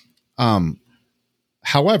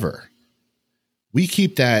 However, we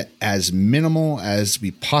keep that as minimal as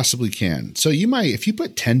we possibly can. So if you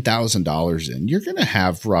put $10,000 in, you're going to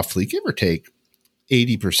have roughly, give or take,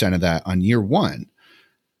 80% of that on year one,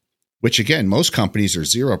 which again, most companies are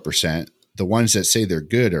 0%. The ones that say they're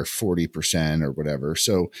good are 40% or whatever.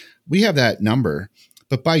 So we have that number.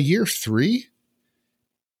 But by year three,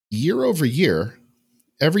 year over year,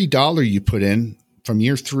 every dollar you put in from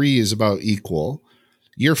year three is about equal.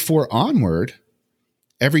 Year four onward,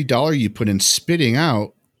 every dollar you put in spitting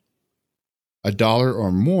out $1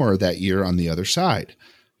 or more that year on the other side.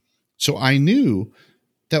 So I knew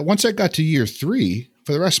that once I got to year three,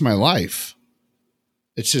 for the rest of my life,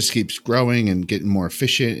 it just keeps growing and getting more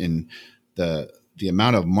efficient, and the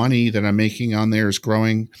amount of money that I'm making on there is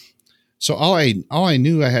growing. So all I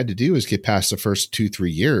knew I had to do was get past the first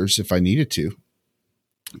 2-3 years if I needed to.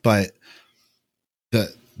 But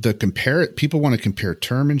people want to compare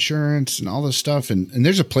term insurance and all this stuff. And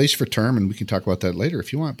there's a place for term, and we can talk about that later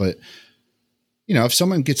if you want. But, if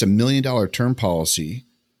someone gets $1 million term policy,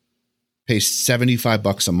 pays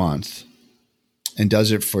 $75 a month and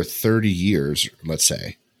does it for 30 years, let's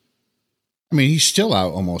say, I mean, he's still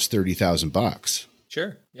out almost $30,000.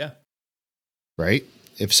 Sure. Yeah. Right.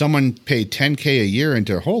 If someone paid $10K a year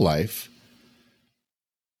into their whole life,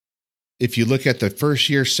 if you look at the first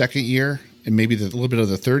year, second year, and maybe a little bit of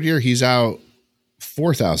the third year, he's out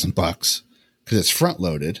 $4,000 because it's front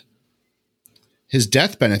loaded. His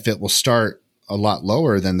death benefit will start a lot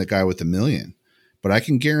lower than the guy with $1 million. But I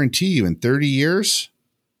can guarantee you in 30 years,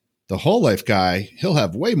 the whole life guy, he'll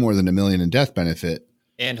have way more than $1 million in death benefit.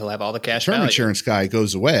 And he'll have all the cash term value. Insurance guy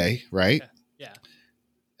goes away, right? Yeah.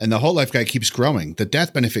 And the whole life guy keeps growing. The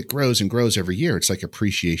death benefit grows and grows every year. It's like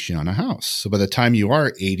appreciation on a house. So by the time you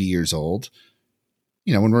are 80 years old,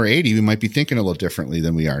 when we're 80, we might be thinking a little differently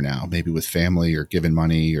than we are now, maybe with family or giving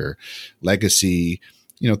money or legacy.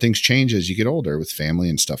 Things change as you get older with family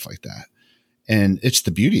and stuff like that. And it's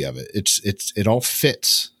the beauty of it. It all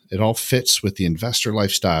fits. It all fits with the investor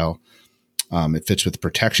lifestyle. It fits with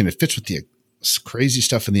protection. It fits with the crazy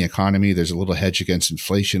stuff in the economy. There's a little hedge against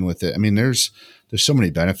inflation with it. I mean, there's so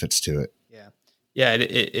many benefits to it. Yeah.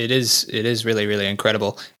 It is really, really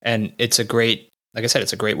incredible. And it's like I said,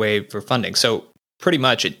 it's a great way for funding. So pretty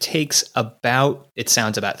much it takes it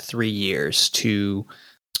sounds about 3 years to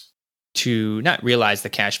not realize the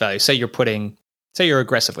cash value. Say you're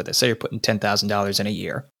aggressive with it. Say you're putting $10,000 in a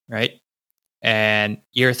year, right? and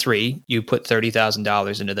year 3, you put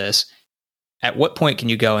 $30,000 into this. At what point can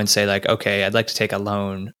you go and say like, okay, I'd like to take a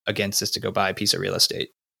loan against this to go buy a piece of real estate?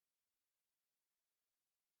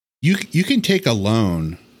 You can take a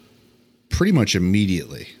loan pretty much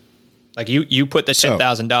immediately. Like you put the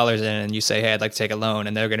 $10,000 in and you say, hey, I'd like to take a loan.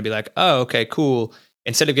 And they're going to be like, oh, okay, cool.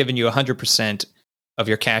 Instead of giving you 100% of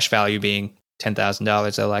your cash value being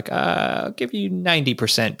 $10,000, they're like, I'll give you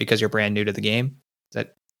 90% because you're brand new to the game. Is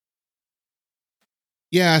that?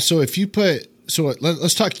 Yeah. So if you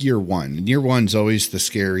let's talk year 1. Year 1's always the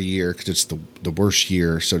scary year because it's the worst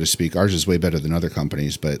year, so to speak. Ours is way better than other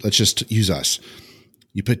companies, but let's just use us.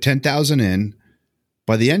 You put 10,000 in.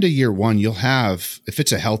 By the end of year 1, you'll have, if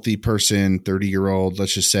it's a healthy person, 30-year-old,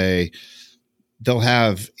 let's just say, they'll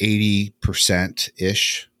have 80%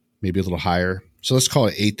 ish, maybe a little higher. So let's call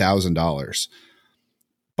it $8,000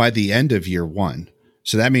 by the end of year 1.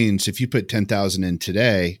 So that means if you put 10,000 in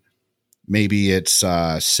today, maybe it's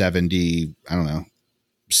 70, I don't know,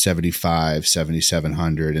 75,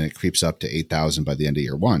 7,700, and it creeps up to 8,000 by the end of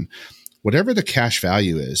year 1. Whatever the cash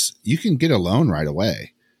value is, you can get a loan right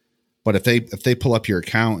away. But if they pull up your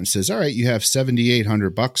account and says, all right, you have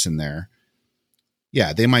 $7,800 in there,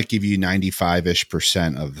 yeah, they might give you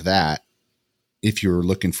 95-ish% of that if you're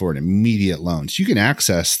looking for an immediate loan. So you can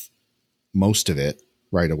access most of it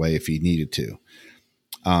right away if you needed to.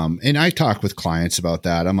 And I talk with clients about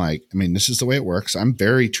that. I'm like, this is the way it works. I'm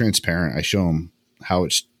very transparent. I show them how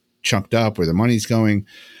it's chunked up, where the money's going.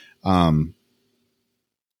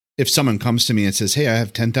 If someone comes to me and says, hey, I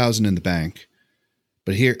have 10,000 in the bank,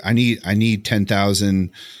 but here I need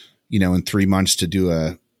 10,000, in 3 months to do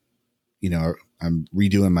I'm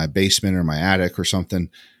redoing my basement or my attic or something.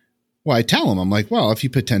 Well, I tell them, I'm like, well, if you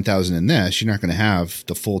put 10,000 in this, you're not going to have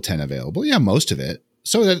the full 10 available. Yeah, most of it.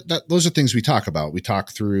 So that those are things we talk about. We talk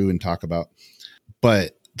through and talk about,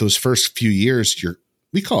 but those first few years,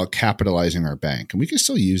 we call it capitalizing our bank, and we can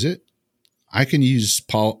still use it. I can use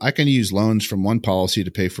loans from one policy to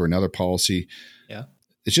pay for another policy. Yeah.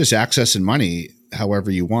 It's just accessing money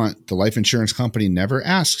however you want. The life insurance company never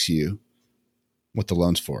asks you what the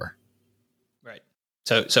loan's for. Right.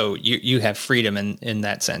 So you have freedom in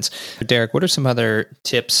that sense. Derek, what are some other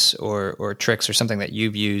tips or tricks or something that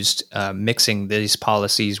you've used mixing these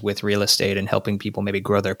policies with real estate and helping people maybe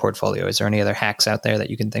grow their portfolio? Is there any other hacks out there that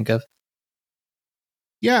you can think of?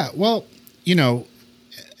 Yeah. Well,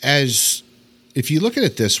 if you look at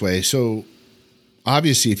it this way, so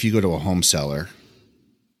obviously if you go to a home seller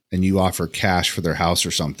and you offer cash for their house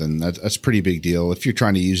or something, that's a pretty big deal if you're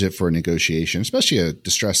trying to use it for a negotiation, especially a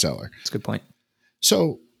distressed seller. That's a good point.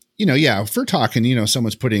 So, if we're talking,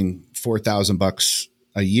 someone's putting $4,000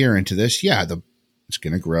 a year into this, it's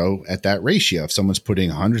going to grow at that ratio. If someone's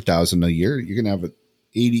putting $100,000 a year, you're going to have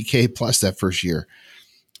 $80K plus that first year.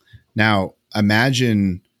 Now,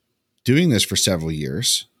 imagine doing this for several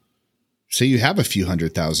years. Say you have a few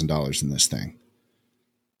 $100,000 in this thing.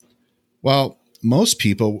 Well,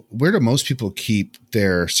 where do most people keep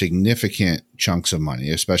their significant chunks of money,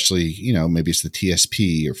 especially, maybe it's the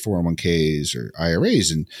TSP or 401ks or IRAs.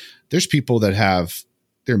 And there's people that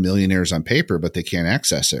they're millionaires on paper, but they can't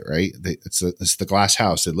access it, right? It's the glass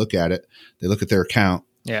house. They look at it. They look at their account.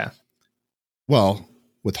 Yeah. Well,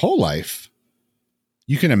 with whole life,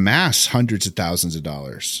 you can amass hundreds of thousands of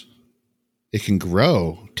dollars. It can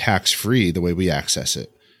grow tax-free the way we access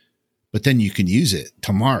it, but then you can use it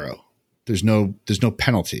tomorrow. There's no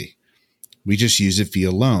penalty. We just use it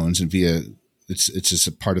via loans and it's just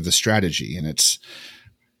a part of the strategy. And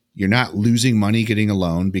you're not losing money getting a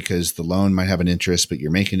loan because the loan might have an interest, but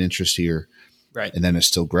you're making interest here. Right. And then it's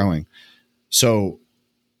still growing. So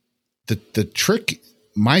the trick,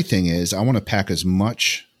 my thing is I want to pack as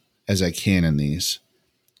much as I can in these.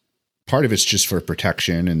 Part of it's just for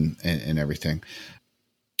protection and everything.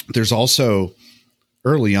 There's also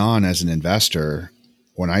early on as an investor,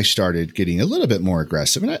 when I started getting a little bit more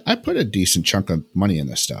aggressive, and I put a decent chunk of money in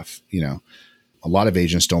this stuff, a lot of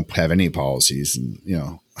agents don't have any policies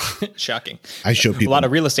and, shocking. I show people a lot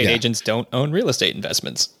of real estate agents don't own real estate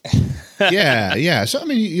investments. Yeah. So,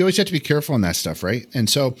 you always have to be careful on that stuff. Right. And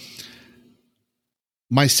so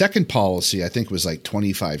my second policy, I think, was like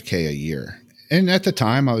 $25K a year. And at the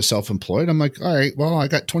time I was self-employed. I'm like, all right, well, I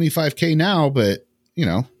got $25K now, but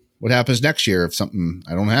what happens next year if I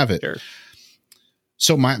don't have it? Sure.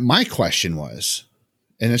 So my question was,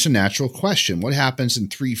 and it's a natural question, what happens in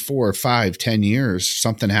 3, 4, 5, 10 years?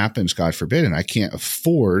 Something happens, God forbid, and I can't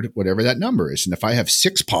afford whatever that number is. And if I have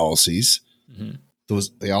 6 policies,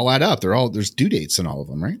 they all add up. There's due dates on all of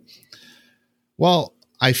them, right? Well,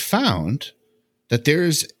 I found that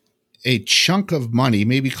there's a chunk of money,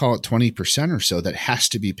 maybe call it 20% or so, that has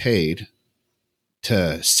to be paid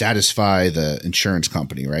to satisfy the insurance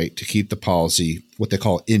company, right? To keep the policy, what they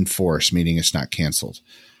call in force, meaning it's not canceled.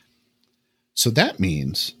 So that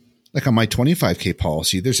means, like on my 25K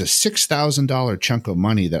policy, there's a $6,000 chunk of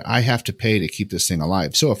money that I have to pay to keep this thing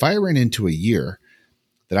alive. So if I ran into a year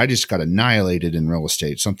that I just got annihilated in real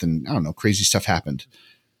estate, something, I don't know, crazy stuff happened.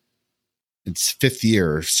 It's 5th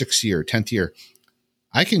year, 6th year, 10th year.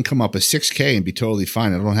 I can come up with 6K and be totally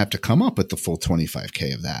fine. I don't have to come up with the full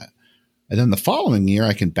 25K of that. And then the following year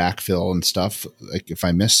I can backfill and stuff, like if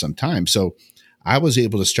I miss some time. So I was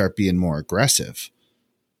able to start being more aggressive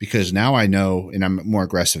because now I know, and I'm more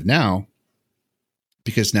aggressive now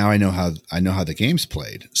because now I know how the game's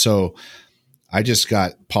played. So I just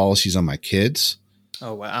got policies on my kids.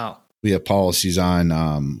 Oh, wow. We have policies on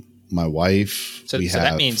my wife. So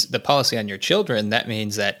that means the policy on your children, that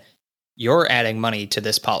means that you're adding money to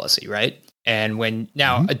this policy, right? And when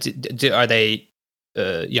now, are they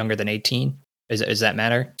younger than 18? Does that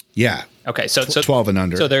matter? Yeah. Okay. So 12 and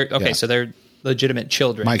under. So they're okay. Yeah. So they're legitimate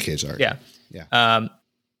children. My kids are. Yeah. Yeah.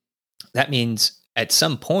 That means at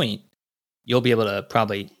some point you'll be able to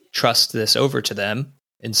probably trust this over to them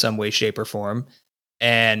in some way, shape, or form,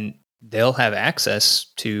 and they'll have access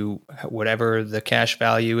to whatever the cash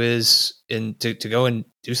value is to go and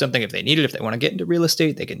do something if they need it. If they want to get into real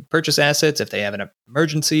estate, they can purchase assets. If they have an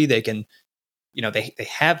emergency, they can, they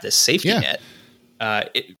have this safety net. And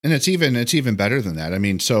it's even better than that. I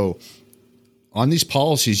mean, so on these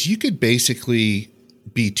policies, you could basically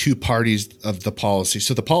be two parties of the policy.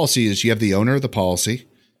 So the policy is you have the owner of the policy.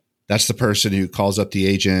 That's the person who calls up the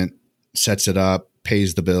agent, sets it up,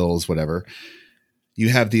 pays the bills, whatever. You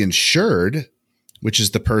have the insured, which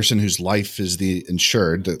is the person whose life is the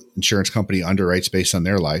insured. The insurance company underwrites based on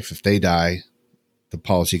their life. If they die, the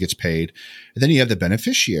policy gets paid. And then you have the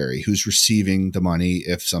beneficiary who's receiving the money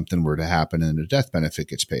if something were to happen and a death benefit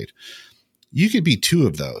gets paid. You could be two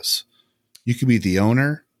of those. You could be the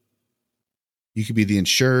owner. You could be the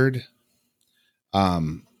insured.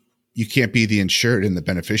 You can't be the insured and the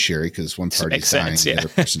beneficiary because one party's dying and the other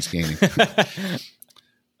person's gaining.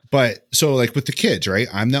 But so like with the kids, right?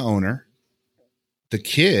 I'm the owner. The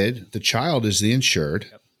child is the insured.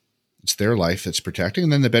 Yep. It's their life that's protecting.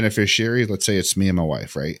 And then the beneficiary, let's say it's me and my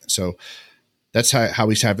wife, right? So that's how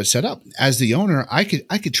we have it set up. As the owner, I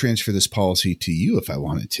could transfer this policy to you if I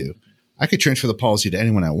wanted to. I could transfer the policy to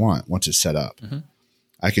anyone I want once it's set up. Mm-hmm.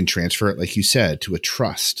 I can transfer it, like you said, to a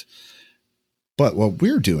trust. But what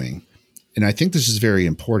we're doing, and I think this is very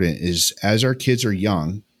important, is as our kids are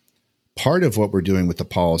young, part of what we're doing with the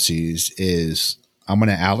policies is I'm going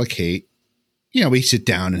to allocate, we sit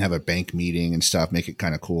down and have a bank meeting and stuff, make it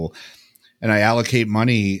kind of cool. And I allocate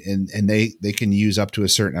money and they can use up to a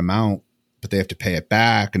certain amount, but they have to pay it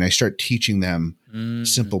back. And I start teaching them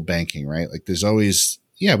simple banking, right? Like there's always,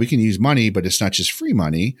 we can use money, but it's not just free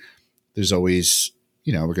money. There's always,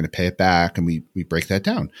 we're going to pay it back and we break that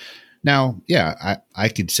down. Now, I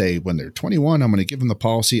could say when they're 21, I'm going to give them the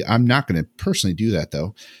policy. I'm not going to personally do that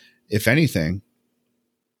though. If anything,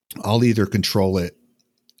 I'll either control it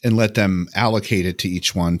and let them allocate it to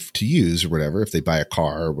each one to use or whatever, if they buy a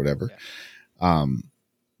car or whatever. Yeah.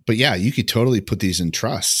 But you could totally put these in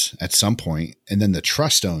trusts at some point, and then the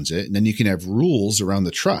trust owns it. And then you can have rules around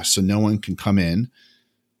the trust. So no one can come in,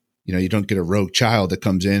 you don't get a rogue child that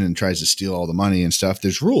comes in and tries to steal all the money and stuff.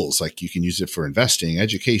 There's rules, like you can use it for investing,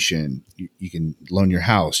 education. You can loan your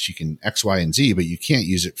house, you can X, Y, and Z, but you can't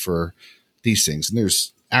use it for these things. And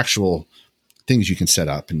there's actual things you can set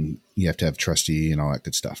up, and you have to have trustee and all that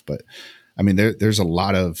good stuff. But I mean, that's a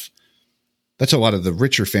lot of the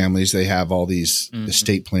richer families. They have all these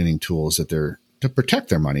estate planning tools that they're to protect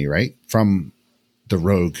their money, right? From the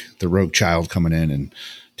rogue child coming in and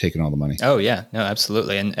taking all the money. Oh yeah, no,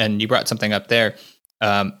 absolutely. And you brought something up there.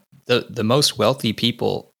 The most wealthy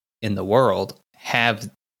people in the world have,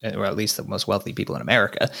 or at least the most wealthy people in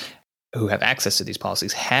America who have access to these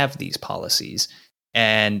policies have these policies.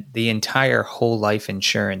 And the entire whole life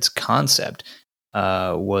insurance concept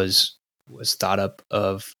was thought up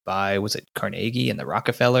of by, was it Carnegie and the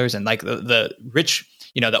Rockefellers and like the rich,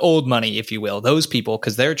 the old money, if you will, those people,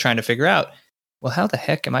 because they're trying to figure out, well, how the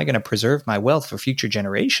heck am I going to preserve my wealth for future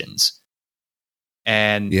generations?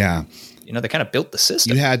 And they kind of built the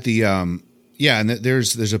system. You had the and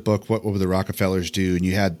there's a book, What Would the Rockefellers Do? And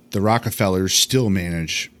you had the Rockefellers still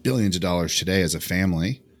manage billions of dollars today as a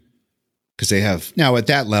family. Because they have now at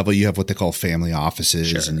that level, you have what they call family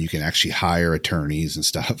offices, and you can actually hire attorneys and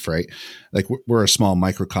stuff, right? Like we're a small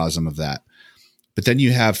microcosm of that. But then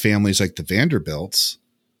you have families like the Vanderbilts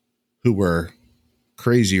who were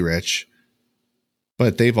crazy rich,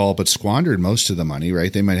 but they've all but squandered most of the money,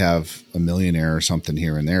 right? They might have a millionaire or something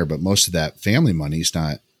here and there, but most of that family money is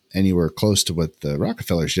not anywhere close to what the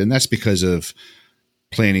Rockefellers did. And that's because of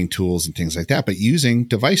planning tools and things like that, but using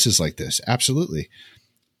devices like this. Absolutely.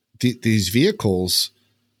 These vehicles,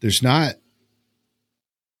 there's not,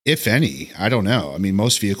 if any, I don't know. I mean,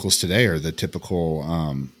 most vehicles today are the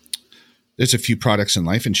typical, there's a few products in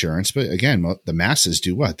life insurance, but again, the masses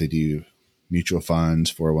do what? They do mutual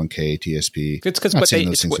funds, 401k, TSP. It's because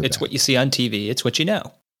it's what you see on TV. It's what you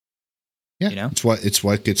know. Yeah, you know? It's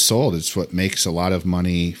what gets sold. It's what makes a lot of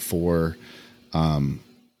money for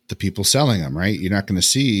the people selling them, right? You're not going to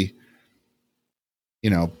see,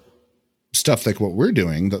 stuff like what we're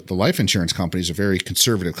doing. The life insurance companies are very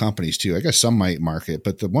conservative companies too. I guess some might market,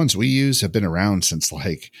 but the ones we use have been around since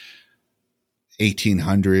like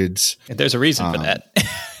 1800s. There's a reason for that.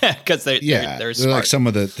 Because they're like some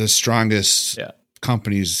of the strongest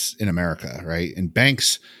companies in America, right? And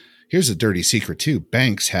banks, here's a dirty secret too.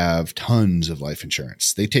 Banks have tons of life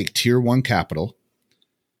insurance. They take tier 1 capital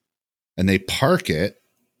and they park it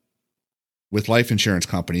with life insurance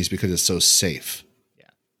companies because it's so safe. Yeah.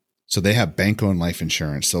 So they have bank-owned life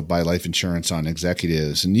insurance. They'll buy life insurance on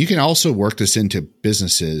executives. And you can also work this into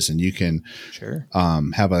businesses, and you can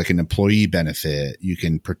have like an employee benefit. You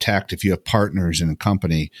can protect if you have partners in a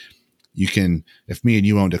company. You can, if me and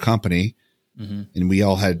you owned a company and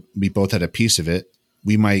we both had a piece of it,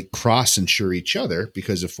 we might cross insure each other,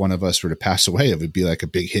 because if one of us were to pass away, it would be like a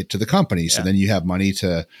big hit to the company. So then you have money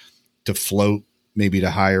to float, maybe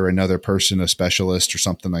to hire another person, a specialist or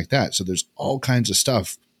something like that. So there's all kinds of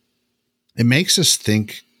stuff. It makes us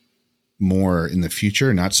think more in the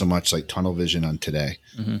future, not so much like tunnel vision on today.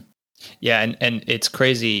 Mm-hmm. Yeah. And it's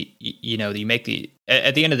crazy. You make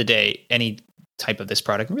at the end of the day, any type of this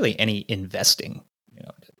product, really any investing,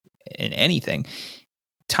 in anything,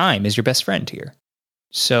 time is your best friend here.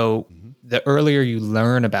 So the earlier you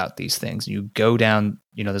learn about these things, you go down,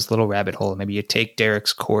 this little rabbit hole, maybe you take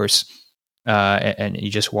Derek's course, and you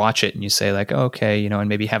just watch it and you say like, okay, and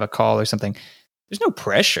maybe have a call or something. There's no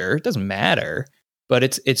pressure. It doesn't matter, but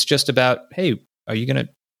it's just about, hey, are you going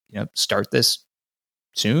to, start this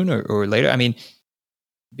soon or later? I mean,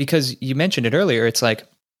 because you mentioned it earlier, it's like,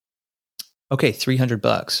 okay,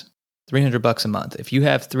 $300 a month. If you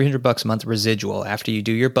have $300 a month residual after you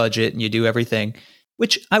do your budget and you do everything,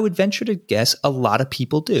 which I would venture to guess a lot of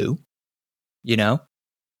people do, a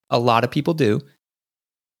lot of people do,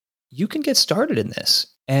 you can get started in this.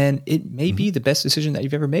 And it may be the best decision that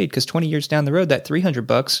you've ever made, because 20 years down the road, that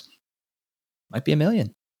 $300 might be $1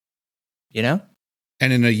 million,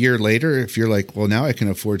 And in a year later, if you're like, well, now I can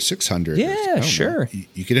afford $600. Yeah, sure.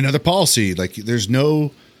 You get another policy. Like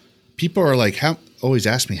people are like, always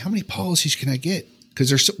ask me, how many policies can I get?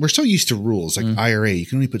 Because we're so used to rules like IRA. You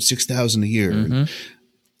can only put $6,000 a year. And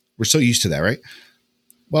we're so used to that, right?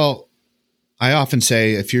 Well, I often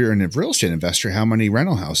say, if you're a real estate investor, how many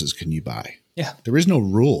rental houses can you buy? Yeah. There is no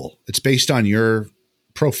rule. It's based on your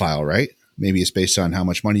profile, right? Maybe it's based on how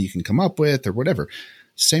much money you can come up with or whatever.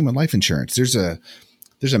 Same with life insurance. There's a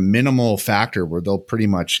minimal factor where they'll pretty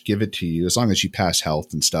much give it to you as long as you pass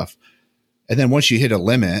health and stuff. And then once you hit a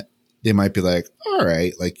limit, they might be like, all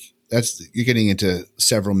right, like you're getting into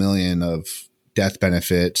several million of death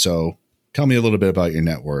benefit. So tell me a little bit about your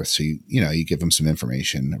net worth. So you give them some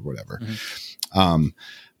information or whatever.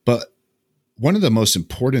 But one of the most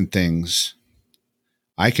important things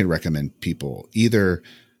I can recommend people, either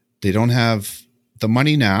they don't have the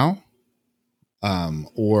money now,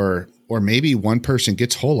 or maybe one person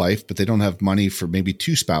gets whole life, but they don't have money for maybe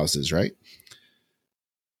 2 spouses, right?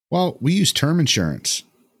 Well, we use term insurance.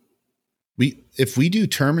 If we do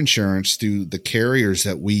term insurance through the carriers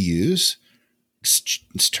that we use,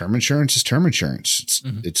 it's term insurance is term insurance.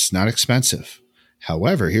 It's not expensive.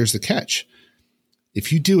 However, here's the catch.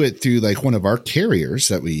 If you do it through like one of our carriers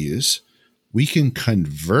that we use, we can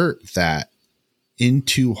convert that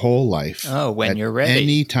into whole life. Oh, when you're ready.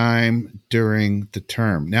 Anytime during the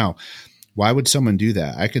term. Now, why would someone do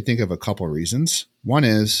that? I could think of a couple of reasons. One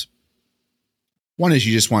is you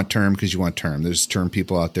just want term because you want term. There's term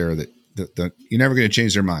people out there that you're never going to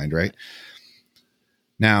change their mind, right?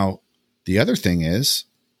 Now, the other thing is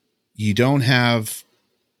you don't have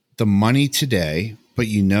the money today, but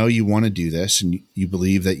you want to do this and you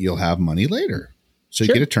believe that you'll have money later. So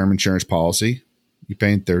you get a term insurance policy. You're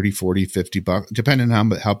paying $30, $40, $50, depending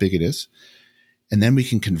on how big it is. And then we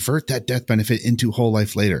can convert that death benefit into whole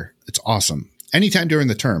life later. It's awesome. Anytime during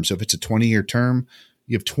the term. So if it's a 20-year term,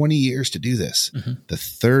 you have 20 years to do this. The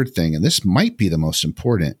third thing, and this might be the most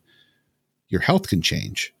important, your health can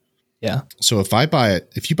change. Yeah. So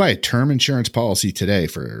if you buy a term insurance policy today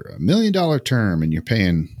for $1 million term and you're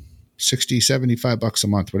paying 60, 75 bucks a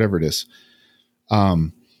month, whatever it is.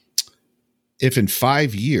 If in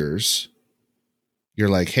 5 years you're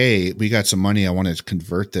like, hey, we got some money, I want to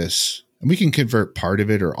convert this, and we can convert part of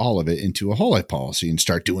it or all of it into a whole life policy and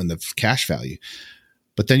start doing the cash value.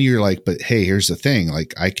 But then you're like, but hey, here's the thing.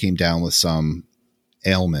 Like, I came down with some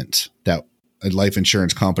ailment that a life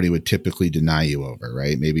insurance company would typically deny you over,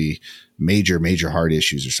 right? Maybe major heart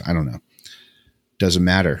issues or something. I don't know. Doesn't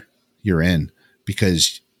matter. You're in,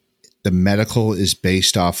 because the medical is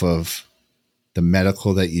based off of the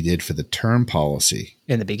medical that you did for the term policy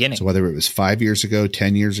In the beginning. So whether it was 5 years ago,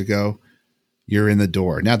 10 years ago, you're in the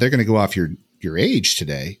door. Now they're going to go off your age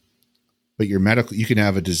today, but your medical, you can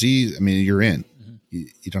have a disease. I mean, you're in.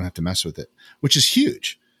 You don't have to mess with it, which is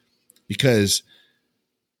huge, because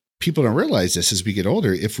people don't realize this as we get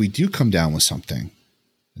older. If we do come down with something,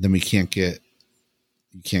 then you can't get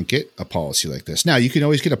a policy like this. Now you can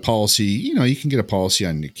always get a policy, you can get a policy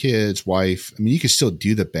on your kids, wife. I mean, you can still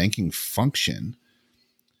do the banking function,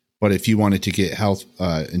 but if you wanted to get health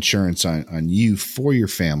insurance on you for your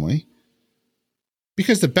family,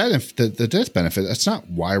 because the death benefit, that's not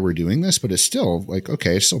why we're doing this, but it's still like,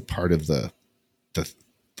 okay, it's still part of the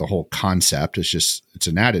whole concept. It's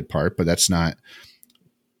an added part, but that's not,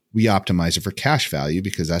 we optimize it for cash value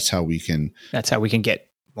because that's how we can get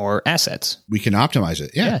more assets. We can optimize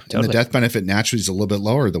it. Yeah. Totally. And the death benefit naturally is a little bit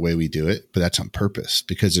lower the way we do it, but that's on purpose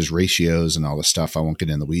because there's ratios and all the stuff. I won't get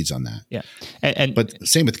in the weeds on that. Yeah. But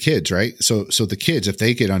same with kids, right? So the kids, if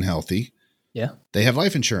they get unhealthy, they have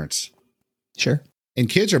life insurance. Sure. And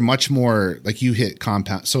kids are much more like, you hit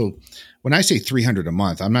compound. So when I say 300 a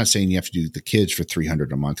month, I'm not saying you have to do the kids for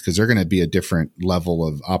 300 a month, because they're going to be a different level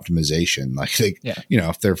of optimization. Like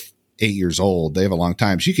if they're 8 years old, they have a long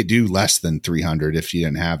time. So you could do less than 300 if you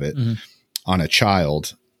didn't have it on a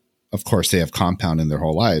child. Of course, they have compound in their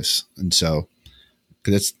whole lives. And so,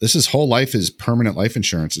 because this is whole life is permanent life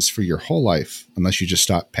insurance. It's for your whole life, unless you just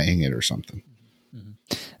stop paying it or something.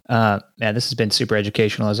 This has been super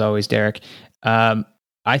educational as always, Derek.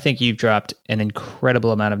 I think you've dropped an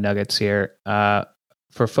incredible amount of nuggets here.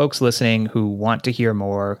 For folks listening who want to hear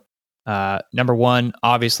more, number one,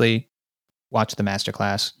 obviously, watch the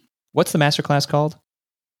masterclass. What's the masterclass called?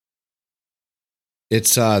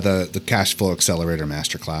 It's the Cash Flow Accelerator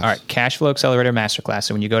Masterclass. All right, Cash Flow Accelerator Masterclass.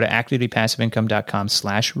 So when you go to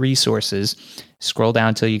activedutypassiveincome.com/resources, scroll down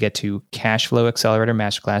until you get to Cash Flow Accelerator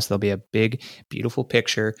Masterclass. There'll be a big, beautiful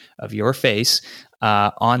picture of your face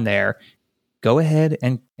on there. Go ahead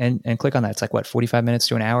and click on that. It's like 45 minutes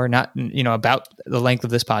to an hour, not about the length of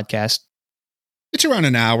this podcast. It's around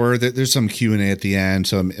an hour. There's some Q&A at the end,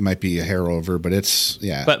 so it might be a hair over, but it's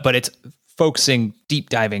But it's focusing, deep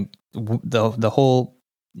diving the whole,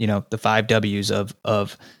 the 5 W's of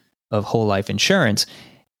whole life insurance.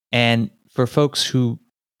 And for folks who,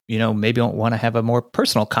 maybe don't want to have a more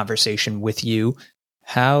personal conversation with you,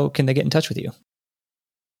 how can they get in touch with you?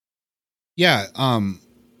 Yeah.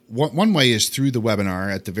 One way is through the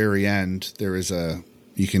webinar. At the very end,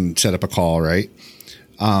 you can set up a call, right?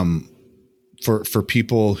 For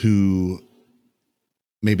people who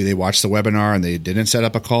maybe they watched the webinar and they didn't set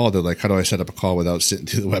up a call, they're like, how do I set up a call without sitting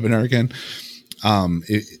through the webinar again?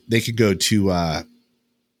 They could go to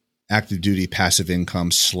Active Duty Passive Income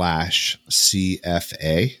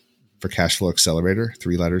 /CFA for Cash Flow Accelerator,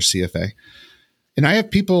 3 letters CFA. And I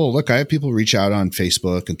have people reach out on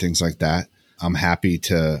Facebook and things like that. I'm happy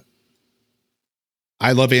to.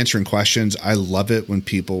 I love answering questions. I love it when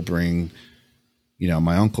people bring,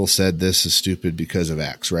 my uncle said this is stupid because of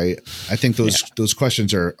X, right? I think those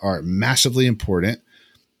questions are massively important.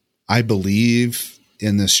 I believe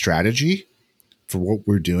in this strategy for what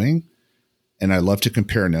we're doing. And I love to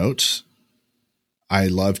compare notes. I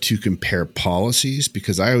love to compare policies,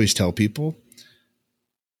 because I always tell people,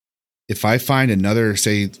 if I find another,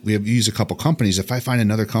 say we use a couple companies, if I find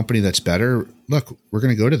another company that's better, look, we're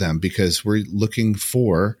going to go to them because we're looking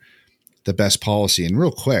for the best policy. And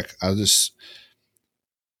real quick,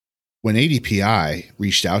 when ADPI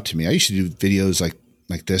reached out to me, I used to do videos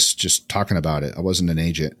like this, just talking about it. I wasn't an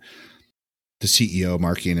agent. The CEO,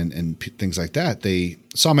 marketing and things like that, they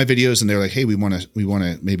saw my videos and they're like, hey, we want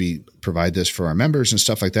to maybe provide this for our members and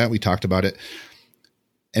stuff like that. We talked about it.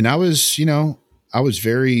 And I was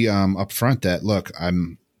very upfront that, look, I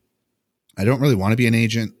don't really want to be an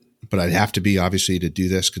agent, but I'd have to be, obviously, to do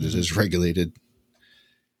this because it is regulated.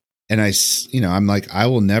 And I'm like, I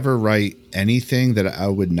will never write anything that I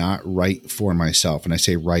would not write for myself. And I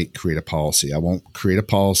say, create a policy. I won't create a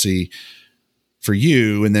policy for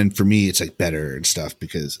you. And then for me, it's like better and stuff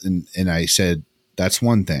and I said, that's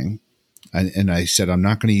one thing. And I said, I'm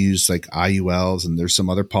not going to use like IULs, and there's some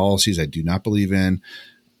other policies I do not believe in.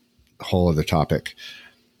 A whole other topic.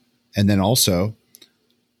 And then also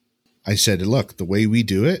I said, look, the way we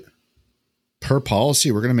do it, per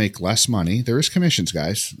policy, we're going to make less money. There is commissions,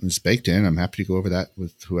 guys. It's baked in. I'm happy to go over that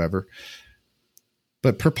with whoever.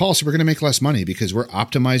 But per policy, we're going to make less money because we're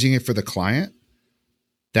optimizing it for the client.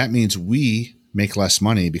 That means we make less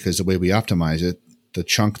money because the way we optimize it, the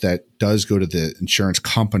chunk that does go to the insurance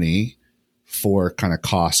company for kind of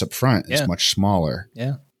costs up front is much smaller.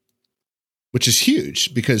 Yeah. Which is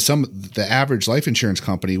huge because the average life insurance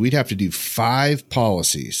company, we'd have to do 5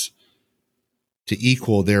 policies to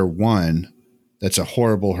equal their one that's a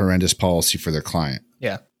horrible, horrendous policy for their client.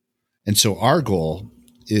 Yeah. And so our goal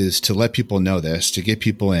is to let people know this, to get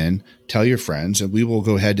people in, tell your friends, and we will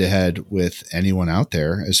go head to head with anyone out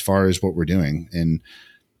there as far as what we're doing. And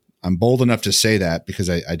I'm bold enough to say that because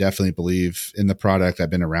I definitely believe in the product. I've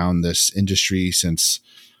been around this industry since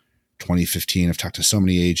 2015. I've talked to so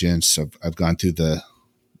many agents. I've gone through the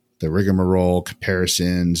rigmarole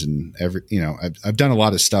comparisons and I've done a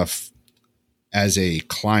lot of stuff as a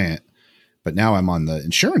client, but now I'm on the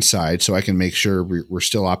insurance side, so I can make sure we're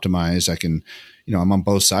still optimized. I can, I'm on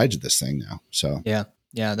both sides of this thing now. So yeah,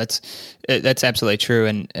 that's absolutely true.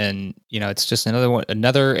 And it's just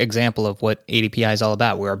another example of what ADPI is all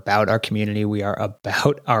about. We're about our community. We are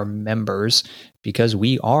about our members because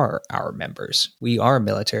we are our members. We are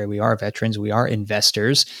military. We are veterans. We are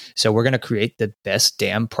investors. So we're going to create the best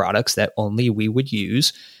damn products that only we would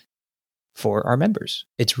use for our members.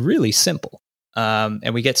 It's really simple.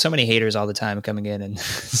 And we get so many haters all the time coming in and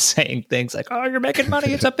saying things like, "Oh, you're making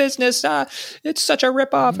money. It's a business. It's such a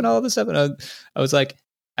ripoff," and all this stuff. And I was like,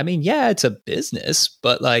 I mean, yeah, it's a business,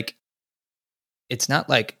 but like, it's not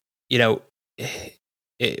like, we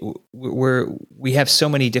have so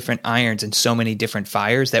many different irons and so many different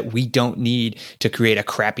fires that we don't need to create a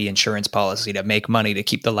crappy insurance policy to make money to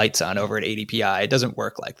keep the lights on over at ADPI. It doesn't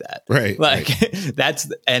work like that. Right. Like that's,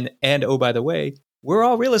 and oh, by the way, we're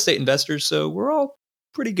all real estate investors, so we're all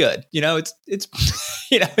pretty good. It's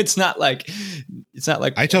it's not like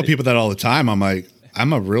I tell people that all the time. I'm like, I've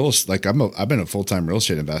been a full-time real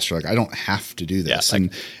estate investor. Like I don't have to do this.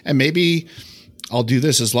 And maybe I'll do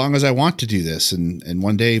this as long as I want to do this. And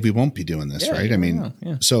one day we won't be doing this. Right. I mean,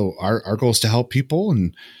 so our goal is to help people,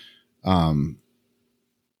 and,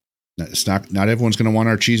 it's not everyone's going to want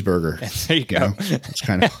our cheeseburger. There you go. It's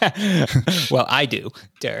kind of, well, I do,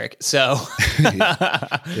 Derek. So,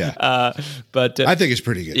 yeah. But I think it's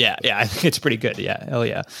pretty good. Yeah. I think it's pretty good. Yeah. Hell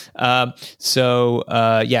yeah.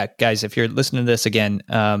 Guys, if you're listening to this again,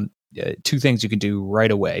 2 things you can do right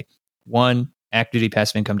away. 1,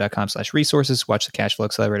 activedutypassiveincome.com/resources, watch the Cash Flow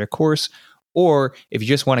Accelerator course. Or if you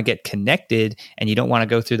just want to get connected and you don't want to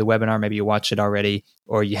go through the webinar, maybe you watched it already,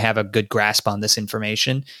 or you have a good grasp on this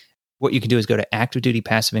information, what you can do is go to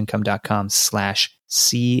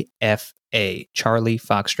activedutypassiveincome.com/CFA, Charlie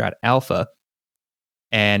Foxtrot Alpha.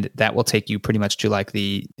 And that will take you pretty much to like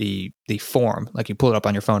the form, like you pull it up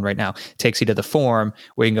on your phone right now. It takes you to the form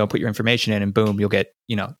where you can go put your information in, and boom, you'll get,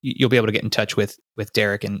 you'll be able to get in touch with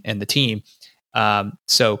Derek and the team.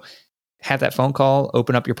 So have that phone call,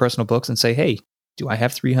 open up your personal books and say, hey, do I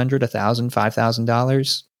have $300, $1,000,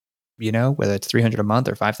 $5,000, whether it's $300 a month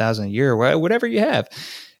or $5,000 a year or whatever you have,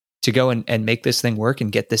 to go and make this thing work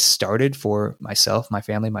and get this started for myself, my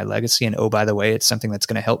family, my legacy. And oh, by the way, it's something that's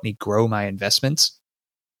going to help me grow my investments.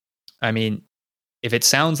 I mean, if it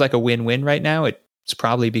sounds like a win-win right now, it's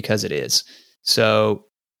probably because it is. So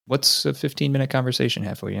what's a 15-minute conversation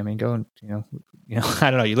have for you? I mean, go and,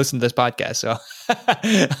 I don't know, you listen to this podcast. So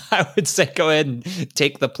I would say, go ahead and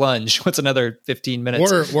take the plunge. What's another 15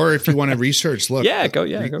 minutes? Or if you want to research, look, go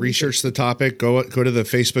research the topic, go to the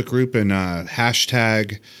Facebook group and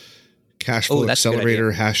hashtag Cash Flow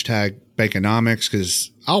Accelerator, hashtag Bankonomics,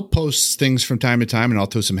 because I'll post things from time to time and I'll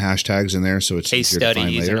throw some hashtags in there. So it's case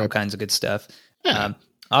studies and all kinds of good stuff. Yeah.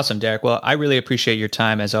 Awesome, Derek. Well, I really appreciate your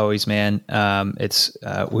time as always, man. It's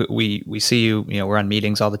we see you. We're on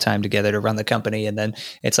meetings all the time together to run the company, and then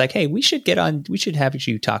it's like, hey, we should have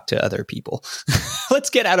you talk to other people.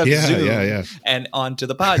 Let's get out of Zoom and onto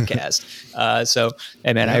the podcast.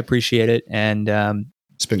 Hey, man, I appreciate it, and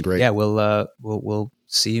it's been great. Yeah, we'll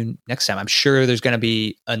see you next time. I'm sure there's going to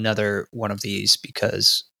be another one of these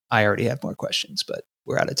because I already have more questions, but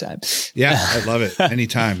we're out of time. Yeah, I love it.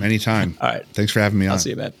 Anytime. All right. Thanks for having me on. I'll see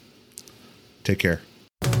you, man. Take care.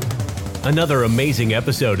 Another amazing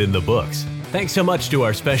episode in the books. Thanks so much to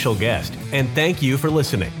our special guest, and thank you for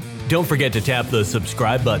listening. Don't forget to tap the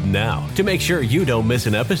subscribe button now to make sure you don't miss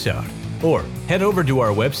an episode. Or head over to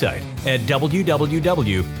our website at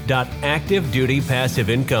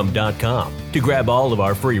www.activedutypassiveincome.com to grab all of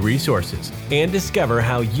our free resources and discover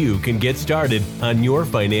how you can get started on your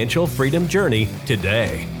financial freedom journey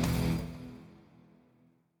today.